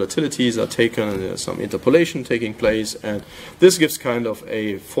implied volatilities are taken, and there's some interpolation taking place, and this gives kind of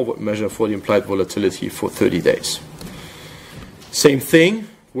a forward measure for the implied volatility for 30 days. Same thing,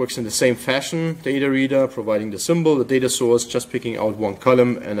 works in the same fashion. Data reader, providing the symbol, the data source, just picking out one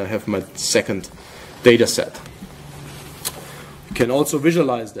column, and I have my second data set. You can also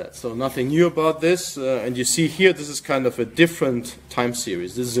visualize that. So nothing new about this. And you see here, this is kind of a different time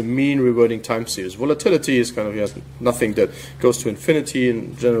series. This is a mean reverting time series. Volatility is kind of nothing that goes to infinity.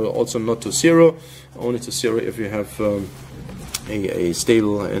 In general, also not to zero. Only to zero if you have a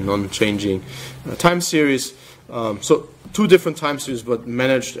stable and non-changing time series. So two different time series, but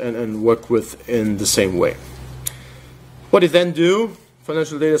managed and worked with in the same way. What you then do,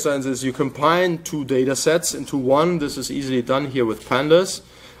 financial data science, is you combine two data sets into one. This is easily done here with pandas.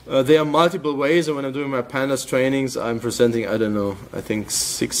 There are multiple ways, and when I'm doing my pandas trainings, I'm presenting, I don't know, I think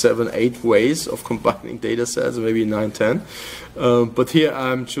 6, 7, 8 ways of combining data sets, maybe 9, 10. But here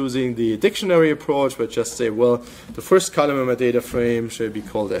I'm choosing the dictionary approach, where I just say, well, the first column in my data frame should be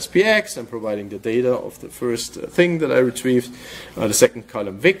called SPX. I'm providing the data of the first thing that I retrieved, the second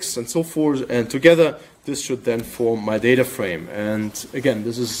column VIX, and so forth, and together this should then form my data frame. And again,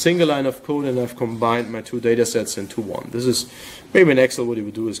 this is a single line of code, and I've combined my two data sets into one. This is maybe in Excel, what you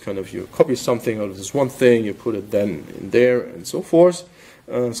would do is kind of you copy something out of this one thing, you put it then in there, and so forth.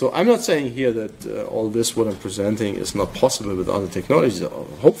 So I'm not saying here that all this, what I'm presenting, is not possible with other technologies.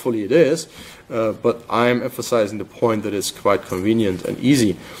 Hopefully it is, but I'm emphasizing the point that it's quite convenient and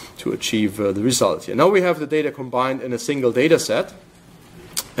easy to achieve the result here. Now we have the data combined in a single data set,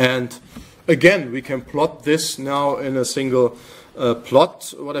 and again, we can plot this now in a single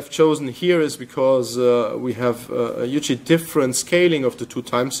plot. What I've chosen here is because we have a hugely different scaling of the two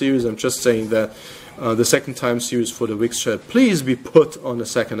time series. I'm just saying that the second time series for the VIX chart, please be put on the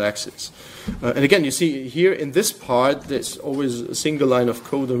second axis. And again, you see here in this part, there's always a single line of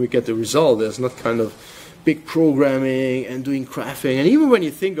code and we get the result. There's not kind of big programming and doing graphing. And even when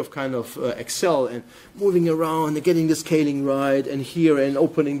you think of kind of Excel and moving around and getting the scaling right and here and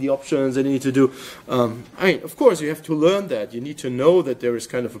opening the options that you need to do, I mean, of course, you have to learn that. You need to know that there is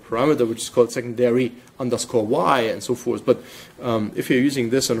kind of a parameter which is called secondary underscore y and so forth. But if you're using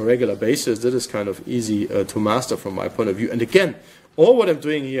this on a regular basis, that is kind of easy to master from my point of view. And again, all what I'm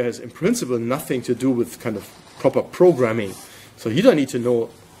doing here has in principle nothing to do with kind of proper programming. So you don't need to know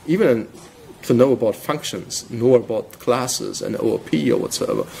even to know about functions, know about classes and OOP or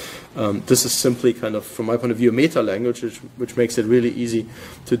whatsoever. This is simply kind of, from my point of view, a meta language, which makes it really easy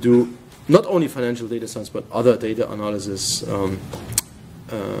to do not only financial data science, but other data analysis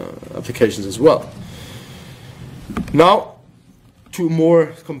applications as well. Now, to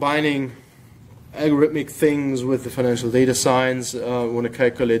more combining algorithmic things with the financial data science, I want to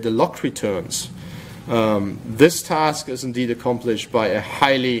calculate the locked returns. This task is indeed accomplished by a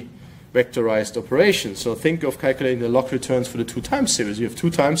highly vectorized operation. So think of calculating the log returns for the two time series. You have two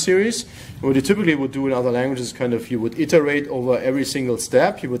time series. What you typically would do in other languages is kind of you would iterate over every single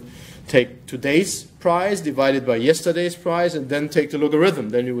step. You would take today's price divided by yesterday's price and then take the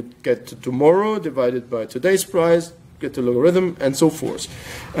logarithm. Then you would get to tomorrow divided by today's price, get the logarithm, and so forth.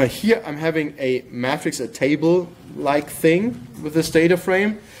 Here I'm having a matrix, a table-like thing with this data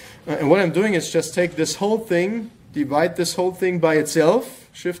frame. And what I'm doing is just take this whole thing, divide this whole thing by itself,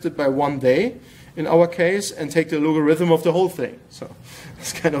 shift it by 1 day in our case, and take the logarithm of the whole thing. So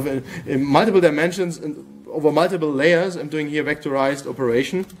it's kind of in multiple dimensions and over multiple layers. I'm doing here vectorized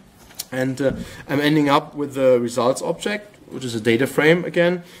operation, and I'm ending up with the results object, which is a data frame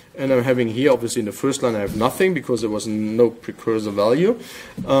again, and I'm having here, obviously in the first line I have nothing because there was no precursor value,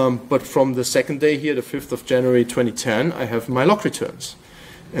 but from the second day here, the 5th of January 2010, I have my log returns.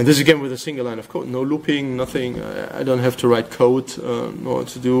 And this again with a single line of code, no looping, nothing. I don't have to write code nor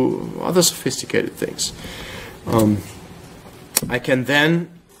to do other sophisticated things. I can then,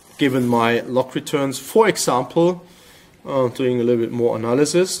 given my log returns, for example, doing a little bit more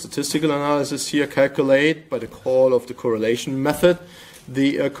analysis, statistical analysis here, calculate by the call of the correlation method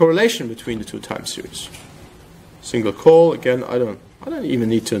the correlation between the two time series. Single call, again, I don't even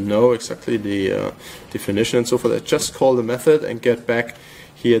need to know exactly the definition and so forth. I just call the method and get back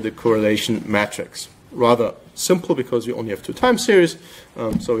here the correlation matrix. Rather simple because we only have two time series,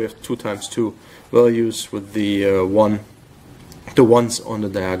 so we have 2 times 2 values with the ones on the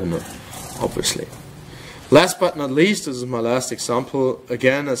diagonal, obviously. Last but not least, this is my last example.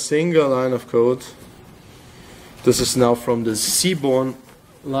 Again, a single line of code. This is now from the Seaborn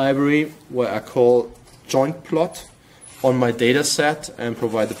library, where I call joint plot on my data set and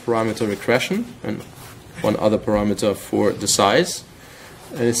provide the parameter regression and one other parameter for the size.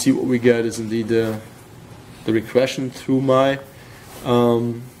 And you see what we get is indeed the regression through my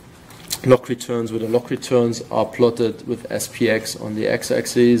log returns, where the log returns are plotted with SPX on the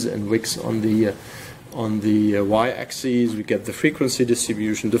x-axis and VIX on the On the y-axis, we get the frequency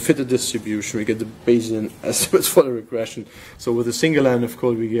distribution, the fitted distribution, we get the Bayesian estimates for the regression. So with a single line of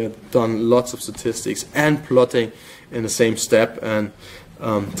code, we get done lots of statistics and plotting in the same step. And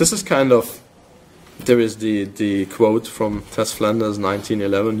this is kind of, there is the quote from Tess Flanders,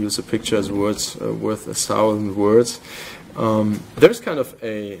 1911, use a picture as words worth 1,000 words. There's kind of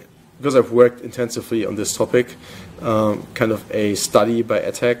a, because I've worked intensively on this topic, kind of a study by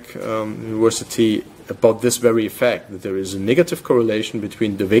ETH University about this very effect, that there is a negative correlation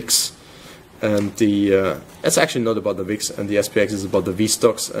between the VIX and the, it's actually not about the VIX and the SPX, it's about the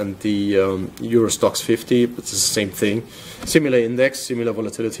V-stocks and the Euro Stocks 50, but it's the same thing. Similar index, similar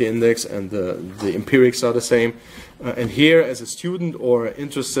volatility index, and the empirics are the same. And here, as a student or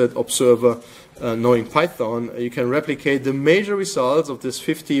interested observer, knowing Python, you can replicate the major results of this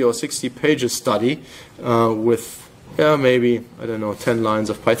 50 or 60 pages study with, maybe, I don't know, 10 lines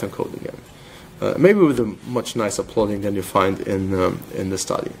of Python code again. Maybe with a much nicer plotting than you find in the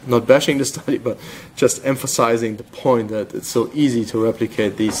study. Not bashing the study, but just emphasizing the point that it's so easy to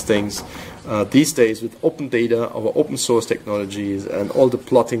replicate these things these days with open data, our open source technologies, and all the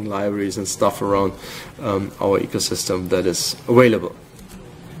plotting libraries and stuff around our ecosystem that is available.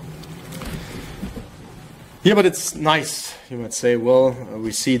 Yeah, but it's nice. You might say, well,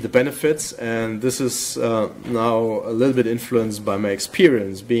 we see the benefits, and this is now a little bit influenced by my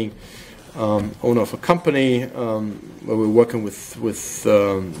experience being owner of a company where we're working with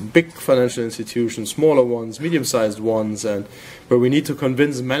big financial institutions, smaller ones, medium-sized ones, and where we need to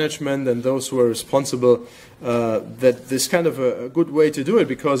convince management and those who are responsible that this is kind of a good way to do it.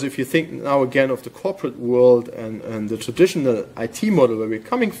 Because if you think now again of the corporate world and the traditional IT model where we're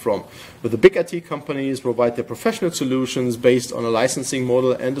coming from, where the big IT companies provide their professional solutions based on a licensing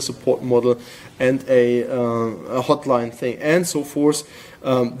model and a support model and a hotline thing and so forth.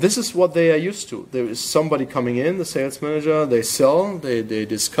 This is what they are used to. There is somebody coming in, the sales manager, they sell, they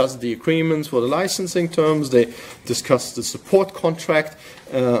discuss the agreements for the licensing terms, they discuss the support contract,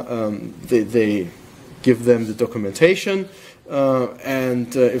 they give them the documentation,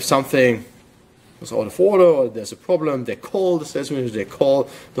 and if something is out of order or there's a problem, they call the sales manager, they call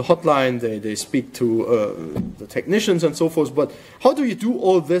the hotline, they speak to the technicians and so forth. But how do you do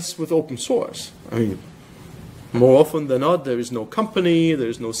all this with open source? I mean, more often than not, there is no company, there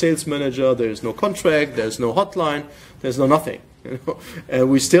is no sales manager, there is no contract, there is no hotline, there's no nothing. You know? And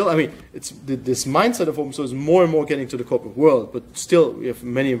we still, I mean, it's this mindset of open source is more and more getting to the corporate world, but still we have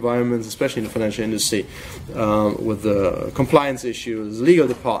many environments, especially in the financial industry, with the compliance issues, legal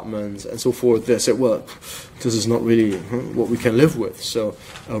departments, and so forth. They say, well, this is not really what we can live with. So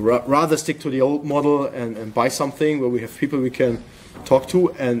rather stick to the old model and buy something where we have people we can talk to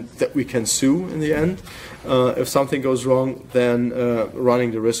and that we can sue in the end if something goes wrong, than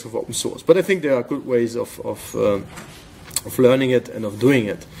running the risk of open source. But I think there are good ways of learning it and of doing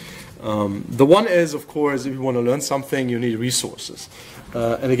it. The one is, of course, if you want to learn something, you need resources.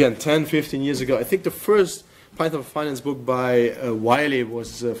 And again, 10, 15 years ago, I think the first Python for Finance book by Wiley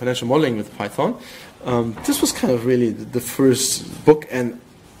was Financial Modeling with Python. This was kind of really the first book, and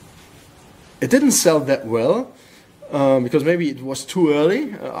it didn't sell that well. Because maybe it was too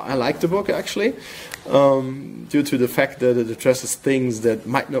early. I like the book actually, due to the fact that it addresses things that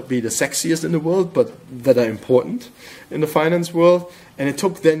might not be the sexiest in the world, but that are important in the finance world. And it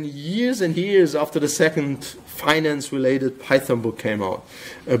took then years and years after the second finance-related Python book came out.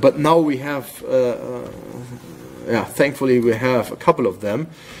 But now we have, thankfully we have a couple of them.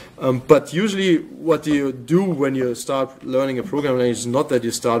 But usually what you do when you start learning a programming language is not that you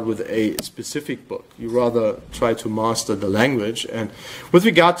start with a specific book. You rather try to master the language. And with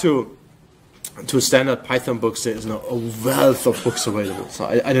regard to standard Python books, there is a wealth of books available. So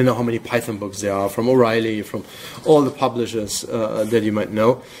I don't know how many Python books there are from O'Reilly, from all the publishers that you might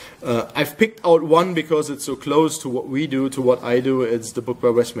know. I've picked out one because it's so close to what we do, to what I do. It's the book by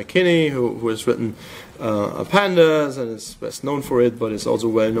Wes McKinney, who has written Pandas and is best known for it, but is also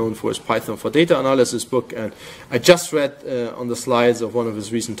well known for his Python for Data Analysis book. And I just read on the slides of one of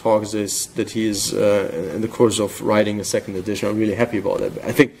his recent talks that he is in the course of writing a second edition. I'm really happy about that.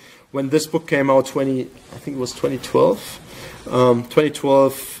 I think when this book came out, I think it was 2012.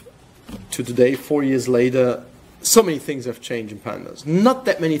 2012 to today, 4 years later, so many things have changed in Pandas. Not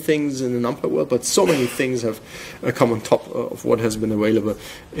that many things in the NumPy world, but so many things have come on top of what has been available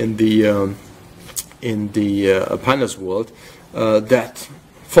in the Pandas world that,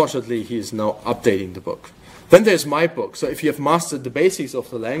 fortunately, he is now updating the book. Then there's my book. So if you have mastered the basics of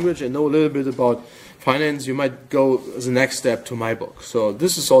the language and know a little bit about finance, you might go as a next step to my book. So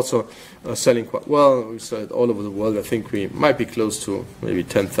this is also selling quite well. We sell it all over the world. I think we might be close to maybe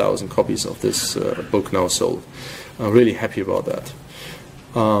 10,000 copies of this book now sold. I'm really happy about that.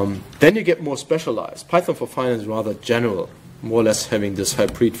 Then you get more specialized. Python for Finance is rather general, more or less having this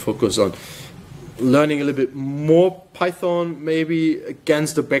hybrid focus on learning a little bit more Python, maybe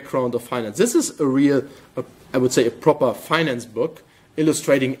against the background of finance. This is a real, I would say, a proper finance book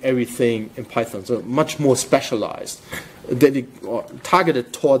illustrating everything in Python, so much more specialized,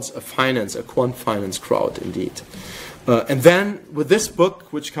 targeted towards a quant finance crowd indeed. And then with this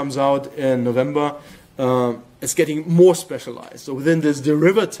book, which comes out in November, it's getting more specialized. So within this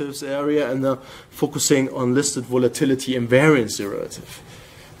derivatives area, and focusing on listed volatility and variance derivative.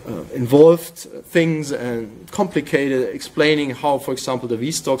 Involved things and complicated, explaining how, for example, the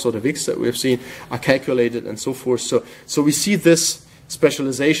V stocks or the VIX that we have seen are calculated and so forth. So we see this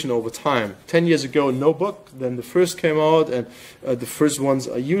specialization over time. 10 years ago, no book. Then the first came out, and the first ones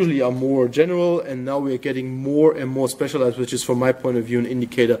usually are more general, and now we are getting more and more specialized, which is, from my point of view, an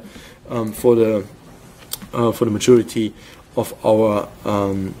indicator for the maturity of our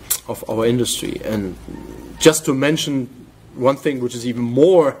industry. And just to mention one thing which is even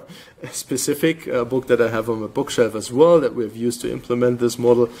more specific, a book that I have on my bookshelf as well that we've used to implement this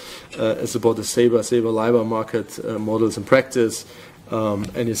model, is about the Saber-LIBOR market models in practice.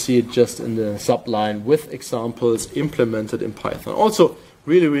 And you see it just in the subline with examples implemented in Python. Also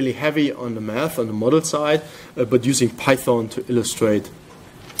really, really heavy on the math, on the model side, but using Python to illustrate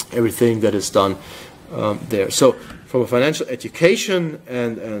everything that is done there. So from a financial education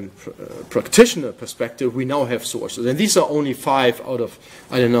and practitioner perspective, we now have sources. And these are only 5 out of,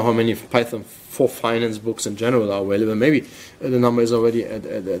 I don't know how many Python for finance books in general are available. Maybe the number is already at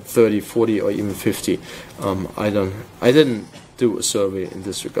 30, 40, or even 50. I didn't do a survey in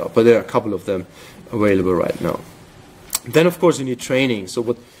this regard, but there are a couple of them available right now. Then, of course, you need training. So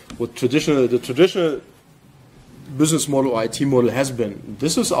what the traditional business model or IT model has been,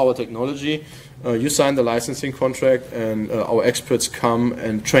 this is our technology, you sign the licensing contract, and our experts come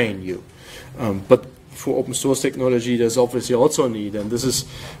and train you. But for open source technology, there's obviously also a need, and this is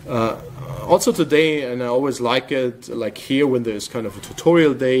also today, and I always like it, like here when there's kind of a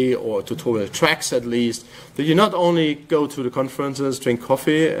tutorial day or tutorial tracks at least, that you not only go to the conferences, drink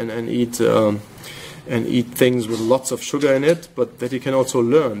coffee, and eat things with lots of sugar in it, but that you can also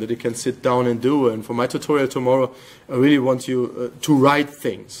learn, that you can sit down and do. And for my tutorial tomorrow, I really want you to write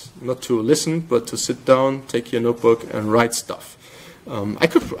things, not to listen, but to sit down, take your notebook, and write stuff.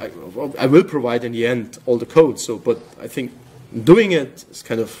 I will provide in the end all the code. But I think doing it is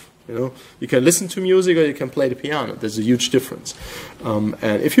kind of, you can listen to music or you can play the piano. There's a huge difference.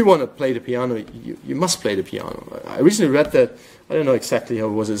 And if you want to play the piano, you must play the piano. I recently read that, I don't know exactly how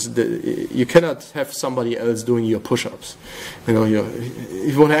it was, you cannot have somebody else doing your push-ups.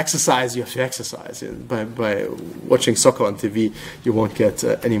 If you want to exercise, you have to exercise. By watching soccer on TV, you won't get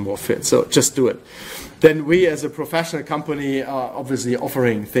any more fit. So just do it. Then we, as a professional company, are obviously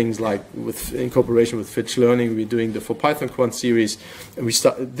offering things like, in cooperation with Fitch Learning, we're doing the For Python Quant series. And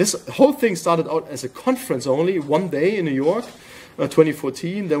this whole thing started out as a conference only, one day in New York,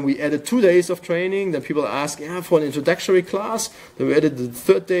 2014. Then we added 2 days of training. Then people asked, for an introductory class. Then we added the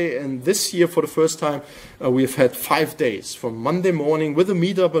 3rd day. And this year, for the first time, we have had 5 days, from Monday morning with a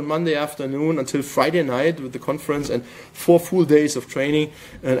meetup on Monday afternoon until Friday night with the conference, and 4 full days of training.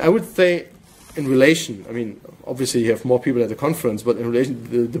 And I would say, in relation, obviously you have more people at the conference, but in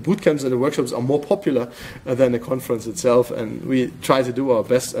relation, the boot camps and the workshops are more popular than the conference itself, and we try to do our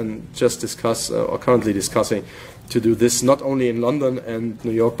best and just discuss, or currently discussing, to do this not only in London and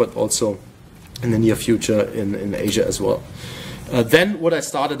New York, but also in the near future in Asia as well. Then what I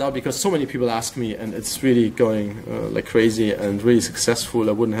started out, because so many people ask me, and it's really going like crazy and really successful,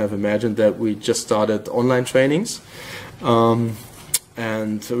 I wouldn't have imagined that we just started online trainings.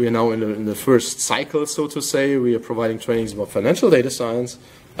 And we are now in the first cycle, so to say. We are providing trainings about financial data science,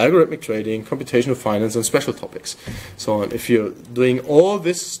 algorithmic trading, computational finance, and special topics. So if you're doing all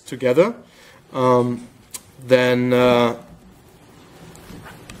this together, then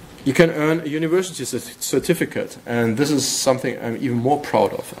you can earn a university certificate. And this is something I'm even more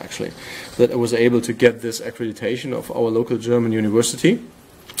proud of, actually, that I was able to get this accreditation of our local German university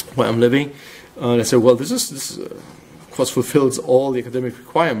where I'm living. And I said, well, this is of course, fulfills all the academic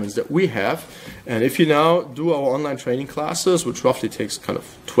requirements that we have. And if you now do our online training classes, which roughly takes kind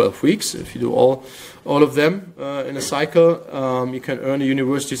of 12 weeks, if you do all of them in a cycle, you can earn a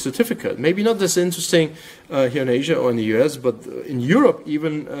university certificate. Maybe not as interesting here in Asia or in the US, but in Europe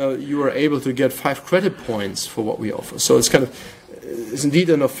even you are able to get 5 credit points for what we offer. So it's kind of, it's indeed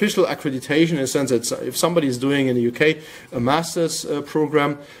an official accreditation in a sense that if somebody is doing in the UK a master's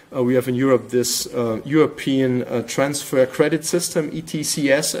program, we have in Europe this European Transfer Credit System,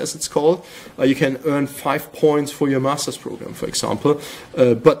 ETCS as it's called. You can earn 5 points for your master's program, for example.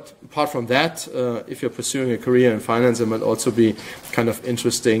 But apart from that, if you're pursuing a career in finance, it might also be kind of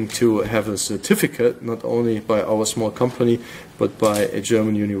interesting to have a certificate, not only by our small company, but by a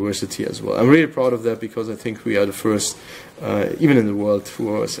German university as well. I'm really proud of that because I think we are the first, even in the world, who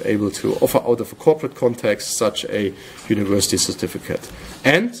was able to offer out of a corporate context such a university certificate.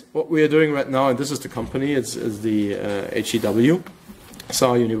 And what we are doing right now, and this is the company, it's the HEW,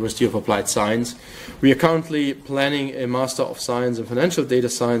 Saar University of Applied Science. We are currently planning a Master of Science in Financial Data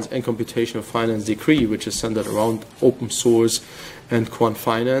Science and Computational Finance degree, which is centered around open source and quant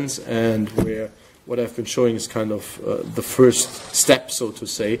finance, and where what I've been showing is kind of the first step, so to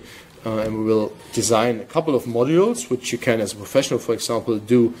say. And we will design a couple of modules, which you can, as a professional, for example,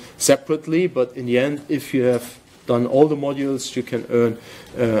 do separately. But in the end, if you have done all the modules, you can earn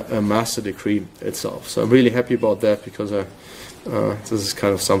a master degree itself. So I'm really happy about that because this is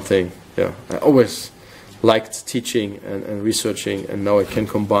kind of something, I always liked teaching and researching, and now I can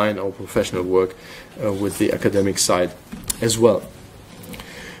combine our professional work with the academic side as well.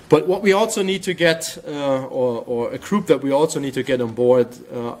 But what we also need to get, or a group that we also need to get on board,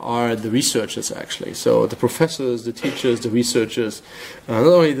 are the researchers, actually. So the professors, the teachers, the researchers. Not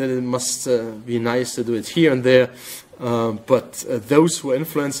only that it must be nice to do it here and there, but those who are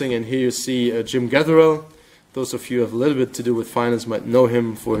influencing, and here you see Jim Gatherell. Those of you who have a little bit to do with finance might know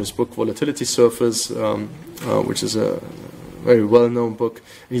him for his book Volatility Surfers, which is a very well-known book.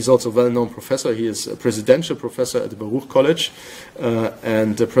 And he's also a well-known professor. He is a presidential professor at the Baruch College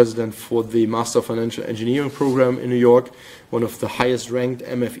and the president for the Master of Financial Engineering program in New York, one of the highest-ranked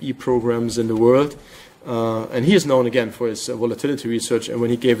MFE programs in the world. And he is known again for his volatility research. And when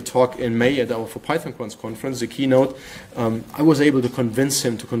he gave a talk in May at our For PyConSG conference, the Keynote, I was able to convince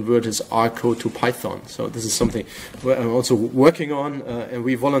him to convert his R code to Python. So this is something I'm also working on, and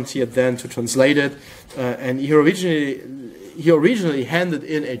we volunteered then to translate it. And he originally handed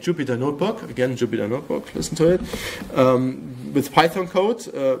in a Jupyter notebook, again Jupyter notebook, listen to it, with Python code,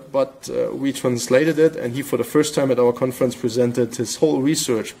 but we translated it, and he for the first time at our conference presented his whole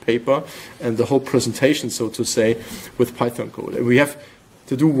research paper and the whole presentation, so to say, with Python code. And we have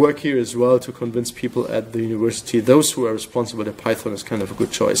to do work here as well to convince people at the university, those who are responsible, that Python is kind of a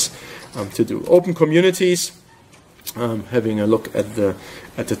good choice to do. Open communities, having a look at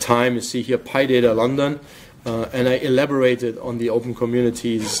the time, you see here PyData London. And I elaborated on the open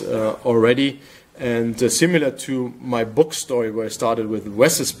communities already. And similar to my book story, where I started with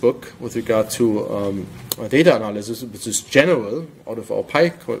Wes's book with regard to data analysis, which is general out of our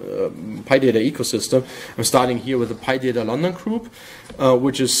PyData ecosystem, I'm starting here with the PyData London group,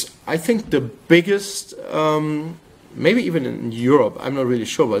 which is, I think, the biggest, maybe even in Europe, I'm not really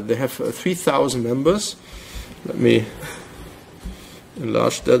sure, but they have 3,000 members. Let me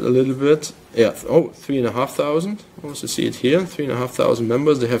enlarge that a little bit. Yeah, 3,500. Also see it here, 3,500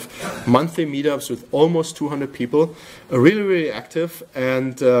 members. They have monthly meetups with almost 200 people. Really, really active.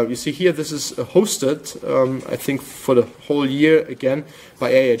 And you see here, this is hosted, I think, for the whole year again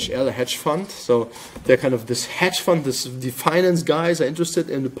by AHL, a hedge fund. So they're kind of this hedge fund. The finance guys are interested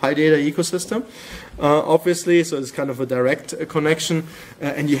in the PyData ecosystem, obviously. So it's kind of a direct connection.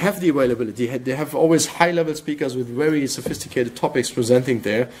 And you have the availability. They have always high-level speakers with very sophisticated topics presenting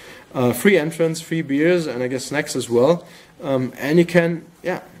there. Free entrance, free beers, and I guess snacks as well. And you can,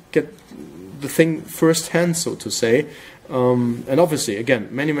 get the thing firsthand, so to say. And obviously, again,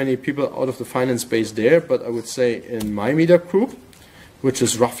 many people out of the finance space there. But I would say in my meetup group, which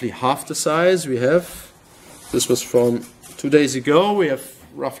is roughly half the size, we have, this was from 2 days ago, we have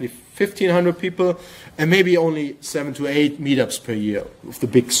roughly 1,500 people, and maybe only 7 to 8 meetups per year of the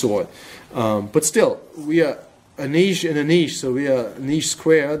big sort. But still, we are a niche in a niche, so we are niche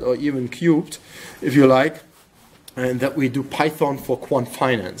squared or even cubed, if you like. and that we do Python for quant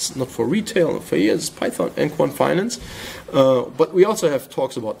finance, not for retail, not for years, Python and quant finance. But we also have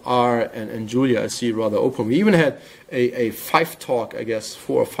talks about R and Julia, I see rather open. We even had a 4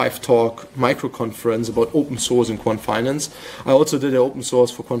 or 5 talk micro conference about open source and quant finance. I also did an open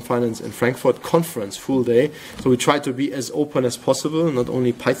source for quant finance in Frankfurt conference, full day. So we try to be as open as possible, not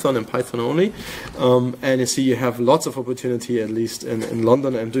only Python and Python only. And you see you have lots of opportunity, at least in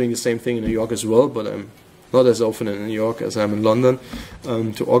London. I'm doing the same thing in New York as well, but I'm not as often in New York as I'm in London,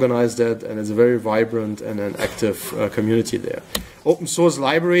 to organize that, and it's a very vibrant and an active community there. Open source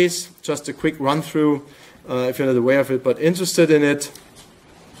libraries, just a quick run through, if you're not aware of it, but interested in it.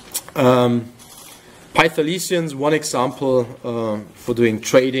 Pythonesians, one example for doing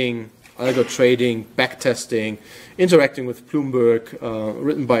trading, algo trading, backtesting, interacting with Bloomberg,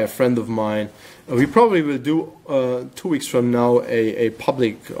 written by a friend of mine. We probably will do 2 weeks from now a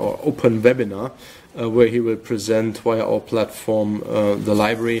public or open webinar where he will present via our platform the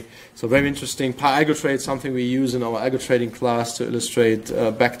library. So very interesting. PyAlgoTrade, something we use in our algo trading class to illustrate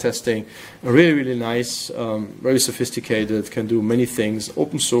backtesting. Really, really nice, very sophisticated, can do many things.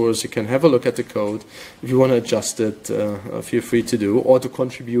 Open source, you can have a look at the code. If you want to adjust it, feel free to do, or to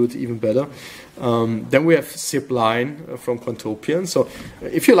contribute, even better. Then we have Zipline from Quantopian. So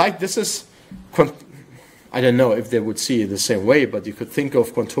if you like, this is... I don't know if they would see it the same way, but you could think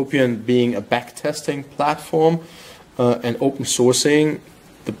of Quantopian being a backtesting platform and open sourcing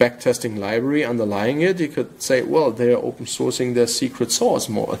the backtesting library underlying it. You could say, well, they are open sourcing their secret sauce,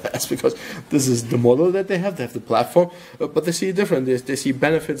 more or less, because this is the model that they have the platform, but they see it different. They see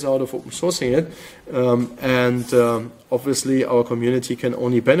benefits out of open sourcing it, and obviously our community can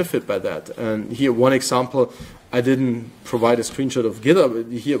only benefit by that. And here, one example, I didn't provide a screenshot of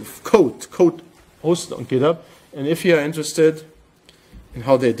GitHub, here code hosted on GitHub, and if you are interested in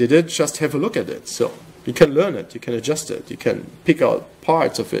how they did it, just have a look at it. So you can learn it, you can adjust it, you can pick out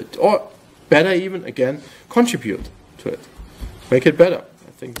parts of it, or better even, again, contribute to it, make it better.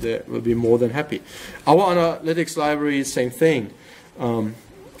 I think they will be more than happy. Our analytics library, same thing.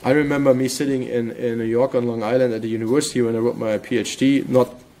 I remember me sitting in New York on Long Island at the university when I wrote my PhD,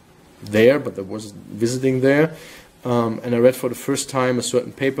 not there, but I was visiting there. And I read for the first time a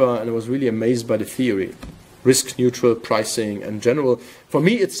certain paper, and I was really amazed by the theory. Risk-neutral pricing in general. For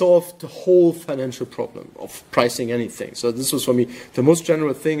me, it solved the whole financial problem of pricing anything. So this was, for me, the most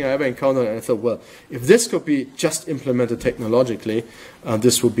general thing I ever encountered, and I thought, well, if this could be just implemented technologically,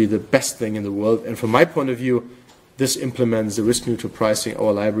 this would be the best thing in the world. And from my point of view, this implements the risk-neutral pricing,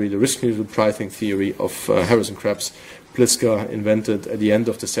 our library, the risk-neutral pricing theory of Harris and Krebs. Pliska invented at the end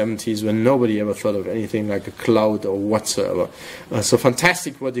of the 70s, when nobody ever thought of anything like a cloud or whatsoever. So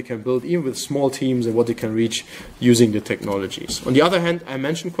fantastic what you can build, even with small teams, and what you can reach using the technologies. On the other hand, I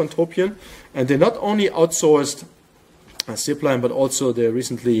mentioned Quantopian, and they not only outsourced Zipline, but also they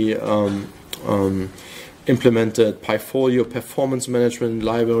recently implemented Pyfolio performance management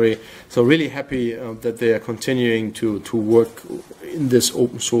library. So really happy that they are continuing to work in this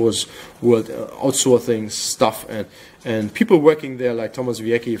open source world, outsourcing stuff, and people working there like Thomas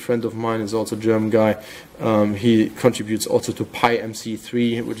Wiecki, a friend of mine, is also a German guy. He contributes also to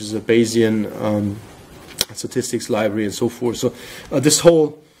PyMC3, which is a Bayesian statistics library and so forth. So this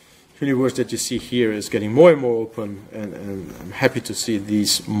whole universe that you see here is getting more and more open, and I'm happy to see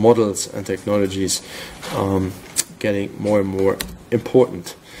these models and technologies getting more and more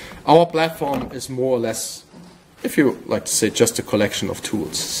important. Our platform is more or less, if you like to say, just a collection of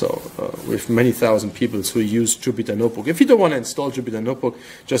tools. So with many thousand people who use Jupyter Notebook. If you don't want to install Jupyter Notebook,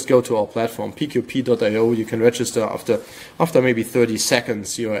 just go to our platform, pqp.io. You can register after maybe 30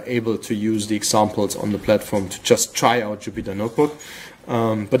 seconds. You are able to use the examples on the platform to just try out Jupyter Notebook.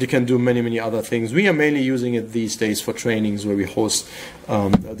 But you can do many, many other things. We are mainly using it these days for trainings, where we host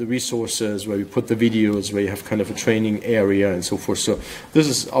the resources, where we put the videos, where you have kind of a training area and so forth. So this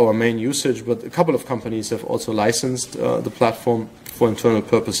is our main usage, but a couple of companies have also licensed the platform for internal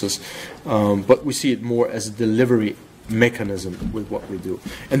purposes. But we see it more as a delivery mechanism with what we do.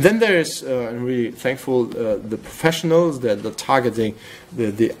 And then there is, I'm really thankful, the professionals, the targeting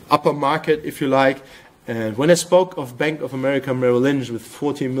the upper market, if you like. And when I spoke of Bank of America Merrill Lynch with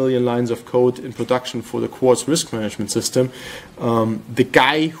 40 million lines of code in production for the Quartz risk management system, the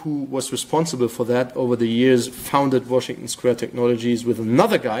guy who was responsible for that over the years founded Washington Square Technologies with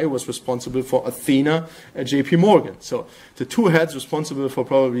another guy who was responsible for Athena at JP Morgan. So the two heads responsible for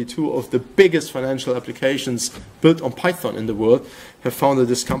probably two of the biggest financial applications built on Python in the world have founded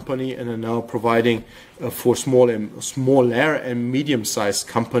this company and are now providing for smaller and medium-sized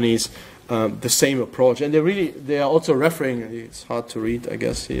companies the same approach. And they are also referring, it's hard to read, I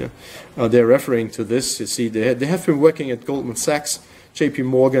guess, here. They're referring to this. You see, they have been working at Goldman Sachs, JP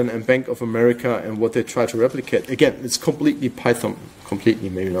Morgan, and Bank of America, and what they try to replicate. Again, it's completely Python, completely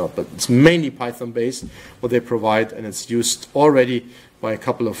maybe not, but it's mainly Python-based, what they provide, and it's used already by a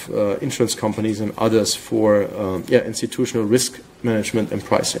couple of insurance companies and others for institutional risk management and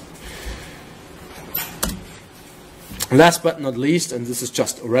pricing. Last but not least, and this is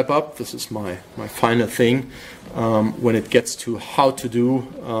just a wrap-up, this is my final thing, when it gets to how to do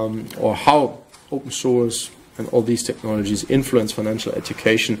or how open source and all these technologies influence financial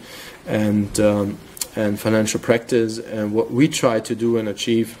education and financial practice, and what we try to do and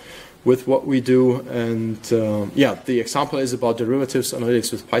achieve with what we do. And the example is about derivatives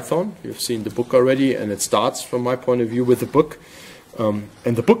analytics with Python. You've seen the book already, and it starts, from my point of view, with the book.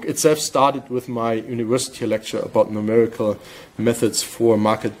 And the book itself started with my university lecture about numerical methods for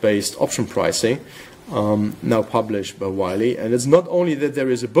market-based option pricing, now published by Wiley. And it's not only that there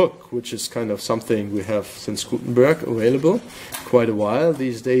is a book, which is kind of something we have since Gutenberg available quite a while.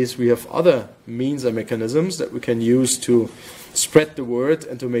 These days we have other means and mechanisms that we can use to spread the word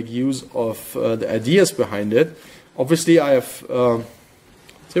and to make use of the ideas behind it. Obviously I have,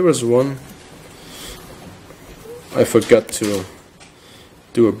 there was one, I forgot to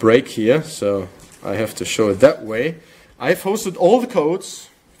do a break here, so I have to show it that way. I've hosted all the codes,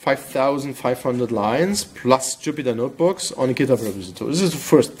 5,500 lines, plus Jupyter notebooks on a GitHub repository. This is the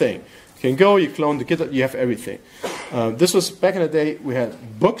first thing. You can go, you clone the GitHub, you have everything. This was back in the day, we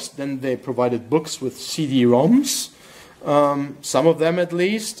had books, then they provided books with CD-ROMs, some of them at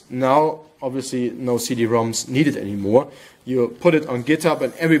least. Now, obviously, no CD-ROMs needed anymore. You put it on GitHub,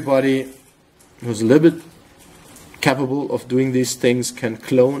 and everybody who's a little bit capable of doing these things can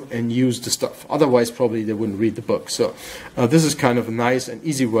clone and use the stuff. Otherwise, probably they wouldn't read the book. So this is kind of a nice and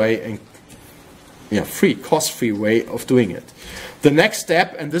easy way and cost-free way of doing it. The next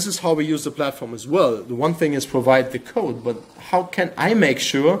step, and this is how we use the platform as well, the one thing is provide the code, but how can I make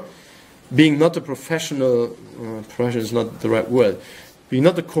sure, being not a professional, professional is not the right word, being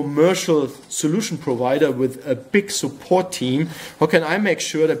not a commercial solution provider with a big support team, how can I make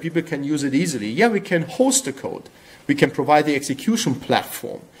sure that people can use it easily? Yeah, we can host the code. We can provide the execution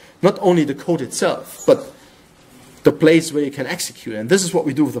platform, not only the code itself, but the place where you can execute. And this is what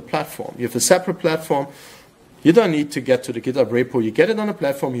we do with the platform. You have a separate platform. You don't need to get to the GitHub repo. You get it on a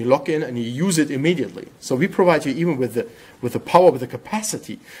platform, you log in, and you use it immediately. So we provide you even with the power, with the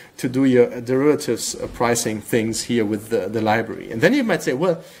capacity to do your derivatives pricing things here with the library. And then you might say,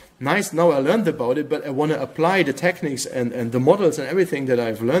 well, nice, now I learned about it, but I want to apply the techniques and the models and everything that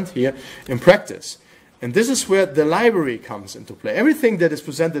I've learned here in practice. And this is where the library comes into play. Everything that is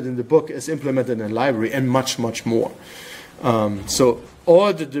presented in the book is implemented in the library, and much, much more. So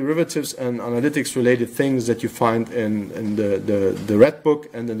all the derivatives and analytics related things that you find in the red book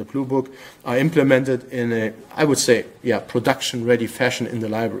and in the blue book are implemented in a, I would say, production ready fashion in the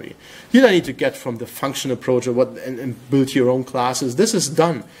library. You don't need to get from the function approach or and build your own classes. This is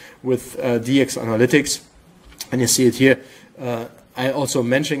done with DX Analytics, and you see it here. I also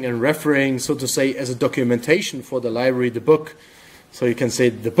mentioning and referring, so to say, as a documentation for the library, the book. So you can say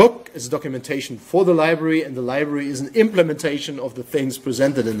the book is documentation for the library, and the library is an implementation of the things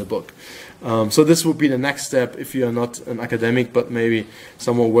presented in the book. So this would be the next step if you are not an academic, but maybe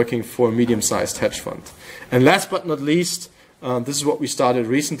someone working for a medium-sized hedge fund. And last but not least, this is what we started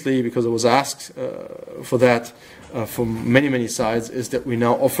recently, because I was asked for that from many, many sides, is that we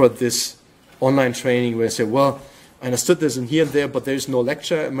now offer this online training where I say, well, I understood this in here and there, but there's no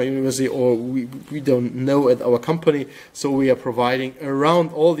lecture at my university, or we don't know at our company. So we are providing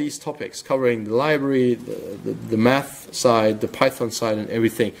around all these topics, covering the library, the math side, the Python side, and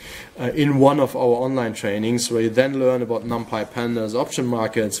everything in one of our online trainings, where you then learn about NumPy, pandas, option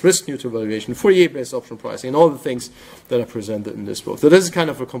markets, risk neutral valuation, Fourier-based option pricing, and all the things that are presented in this book. So this is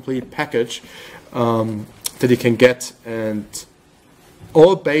kind of a complete package that you can get, and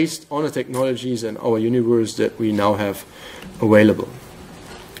all based on the technologies and our universe that we now have available.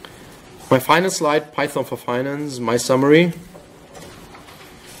 My final slide, Python for Finance, my summary.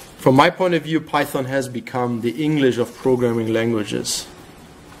 From my point of view, Python has become the English of programming languages,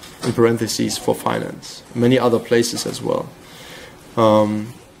 in parentheses, for finance. Many other places as well.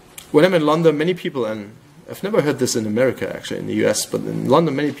 When I'm in London, many people, and I've never heard this in America actually, in the US, but in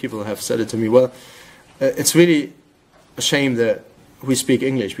London many people have said it to me, well, it's really a shame that we speak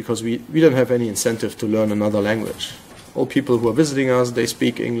English, because we don't have any incentive to learn another language. All people who are visiting us, they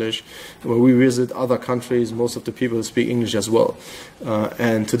speak English. When we visit other countries, most of the people speak English as well.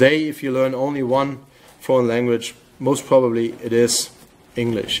 And today, if you learn only one foreign language, most probably it is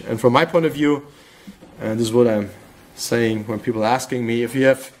English. And from my point of view, and this is what I'm saying when people are asking me, if you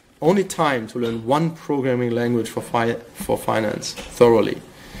have only time to learn one programming language for finance thoroughly,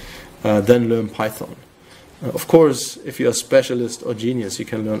 then learn Python. Of course, if you're a specialist or genius, you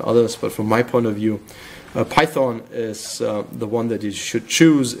can learn others, but from my point of view, Python is the one that you should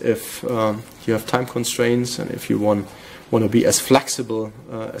choose if you have time constraints and if you want to be as flexible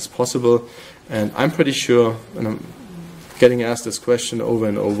as possible. And I'm pretty sure, and I'm getting asked this question over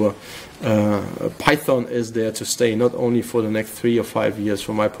and over, Python is there to stay, not only for the next 3 or 5 years,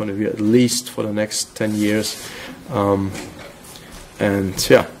 from my point of view, at least for the next 10 years. And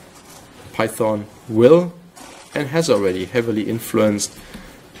yeah, Python will and has already heavily influenced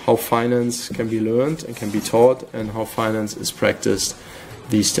how finance can be learned and can be taught and how finance is practiced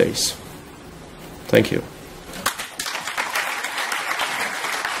these days. Thank you.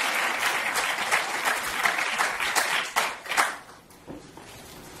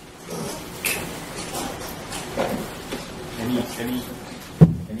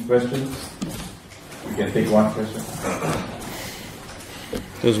 Any questions? We can take one question.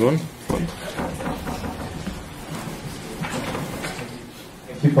 There's one.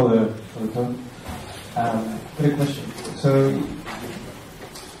 Thank you for the talk. Quick question. So, if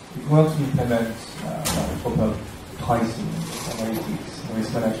you want to implement proper pricing, analytics,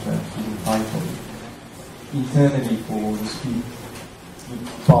 risk management using Python, internally for the speed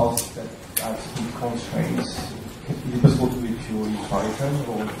parts that have speed constraints, is it possible to do it purely Python,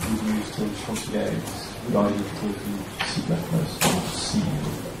 or would you still consider it good idea to go to C++ or C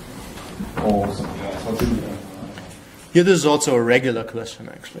or something else? Yeah, this is also a regular question,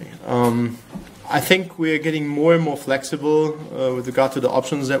 actually. I think we are getting more and more flexible with regard to the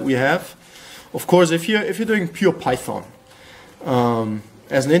options that we have. Of course, if you're doing pure Python,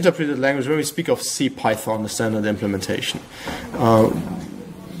 as an interpreted language, when we speak of C Python, the standard implementation,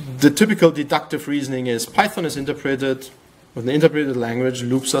 the typical deductive reasoning is Python is interpreted with an interpreted language,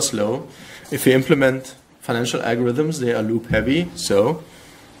 loops are slow. If you implement financial algorithms, they are loop heavy, so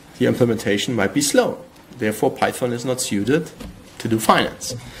the implementation might be slow. Therefore, Python is not suited to do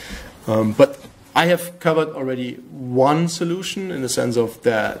finance. But I have covered already one solution in the sense of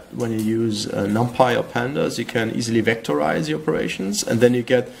that when you use NumPy or Pandas, you can easily vectorize the operations, and then you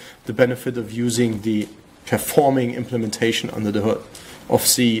get the benefit of using the performing implementation under the hood of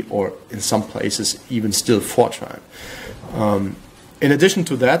C, or in some places even still Fortran. In addition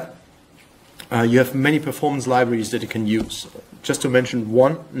to that, you have many performance libraries that you can use. Just to mention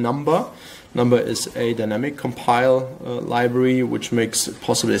one, Number. Number is a dynamic compile library which makes it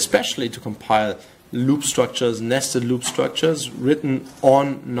possible especially to compile loop structures, nested loop structures written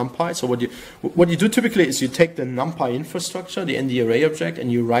on NumPy. So what you do typically is you take the NumPy infrastructure, the ND array object, and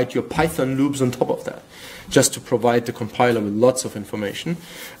you write your Python loops on top of that, just to provide the compiler with lots of information.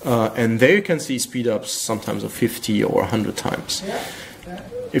 And there you can see speedups sometimes of 50 or 100 times.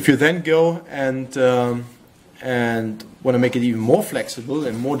 If you then go and want to make it even more flexible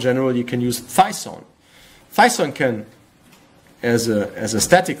and more general, you can use Thyson. Thyson can, as a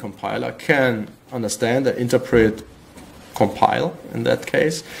static compiler, can understand and interpret, compile, in that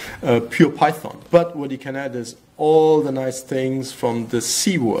case, pure Python. But what you can add is all the nice things from the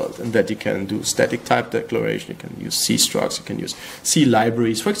C world, and that you can do static type declaration, you can use C structs, you can use C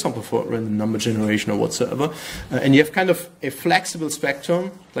libraries, for example, for random number generation or whatsoever. And you have kind of a flexible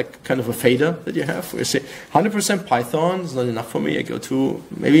spectrum, like kind of a fader that you have, where you say 100% Python is not enough for me, I go to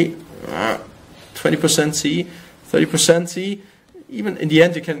maybe 20% C, 30% C. Even in the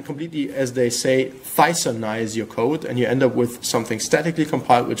end, you can completely, as they say, Thysonize your code, and you end up with something statically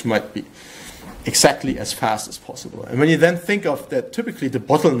compiled, which might be exactly as fast as possible. And when you then think of that, typically the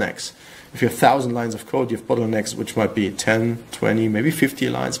bottlenecks, if you have 1,000 lines of code, you have bottlenecks which might be 10, 20, maybe 50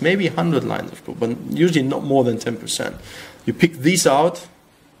 lines, maybe 100 lines of code, but usually not more than 10%. You pick these out,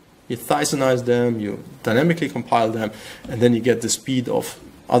 you Thysonize them, you dynamically compile them, and then you get the speed of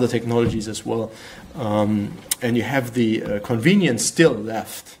other technologies as well. And you have the convenience still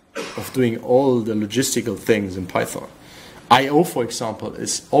left of doing all the logistical things in Python. I/O, for example,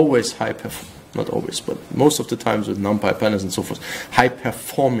 is always not always, but most of the times with NumPy, Pandas, and so forth, high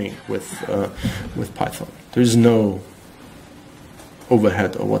performing with Python. There is no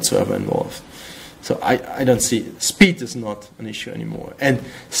overhead or whatsoever involved. So I don't see, speed is not an issue anymore. And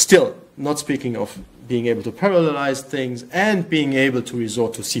still, not speaking of being able to parallelize things and being able to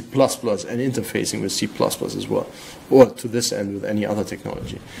resort to C++ and interfacing with C++ as well, or to this end with any other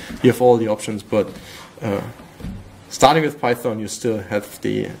technology. You have all the options, but starting with Python, you still have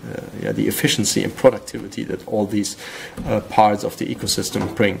the efficiency and productivity that all these parts of the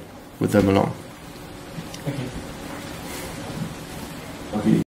ecosystem bring with them along.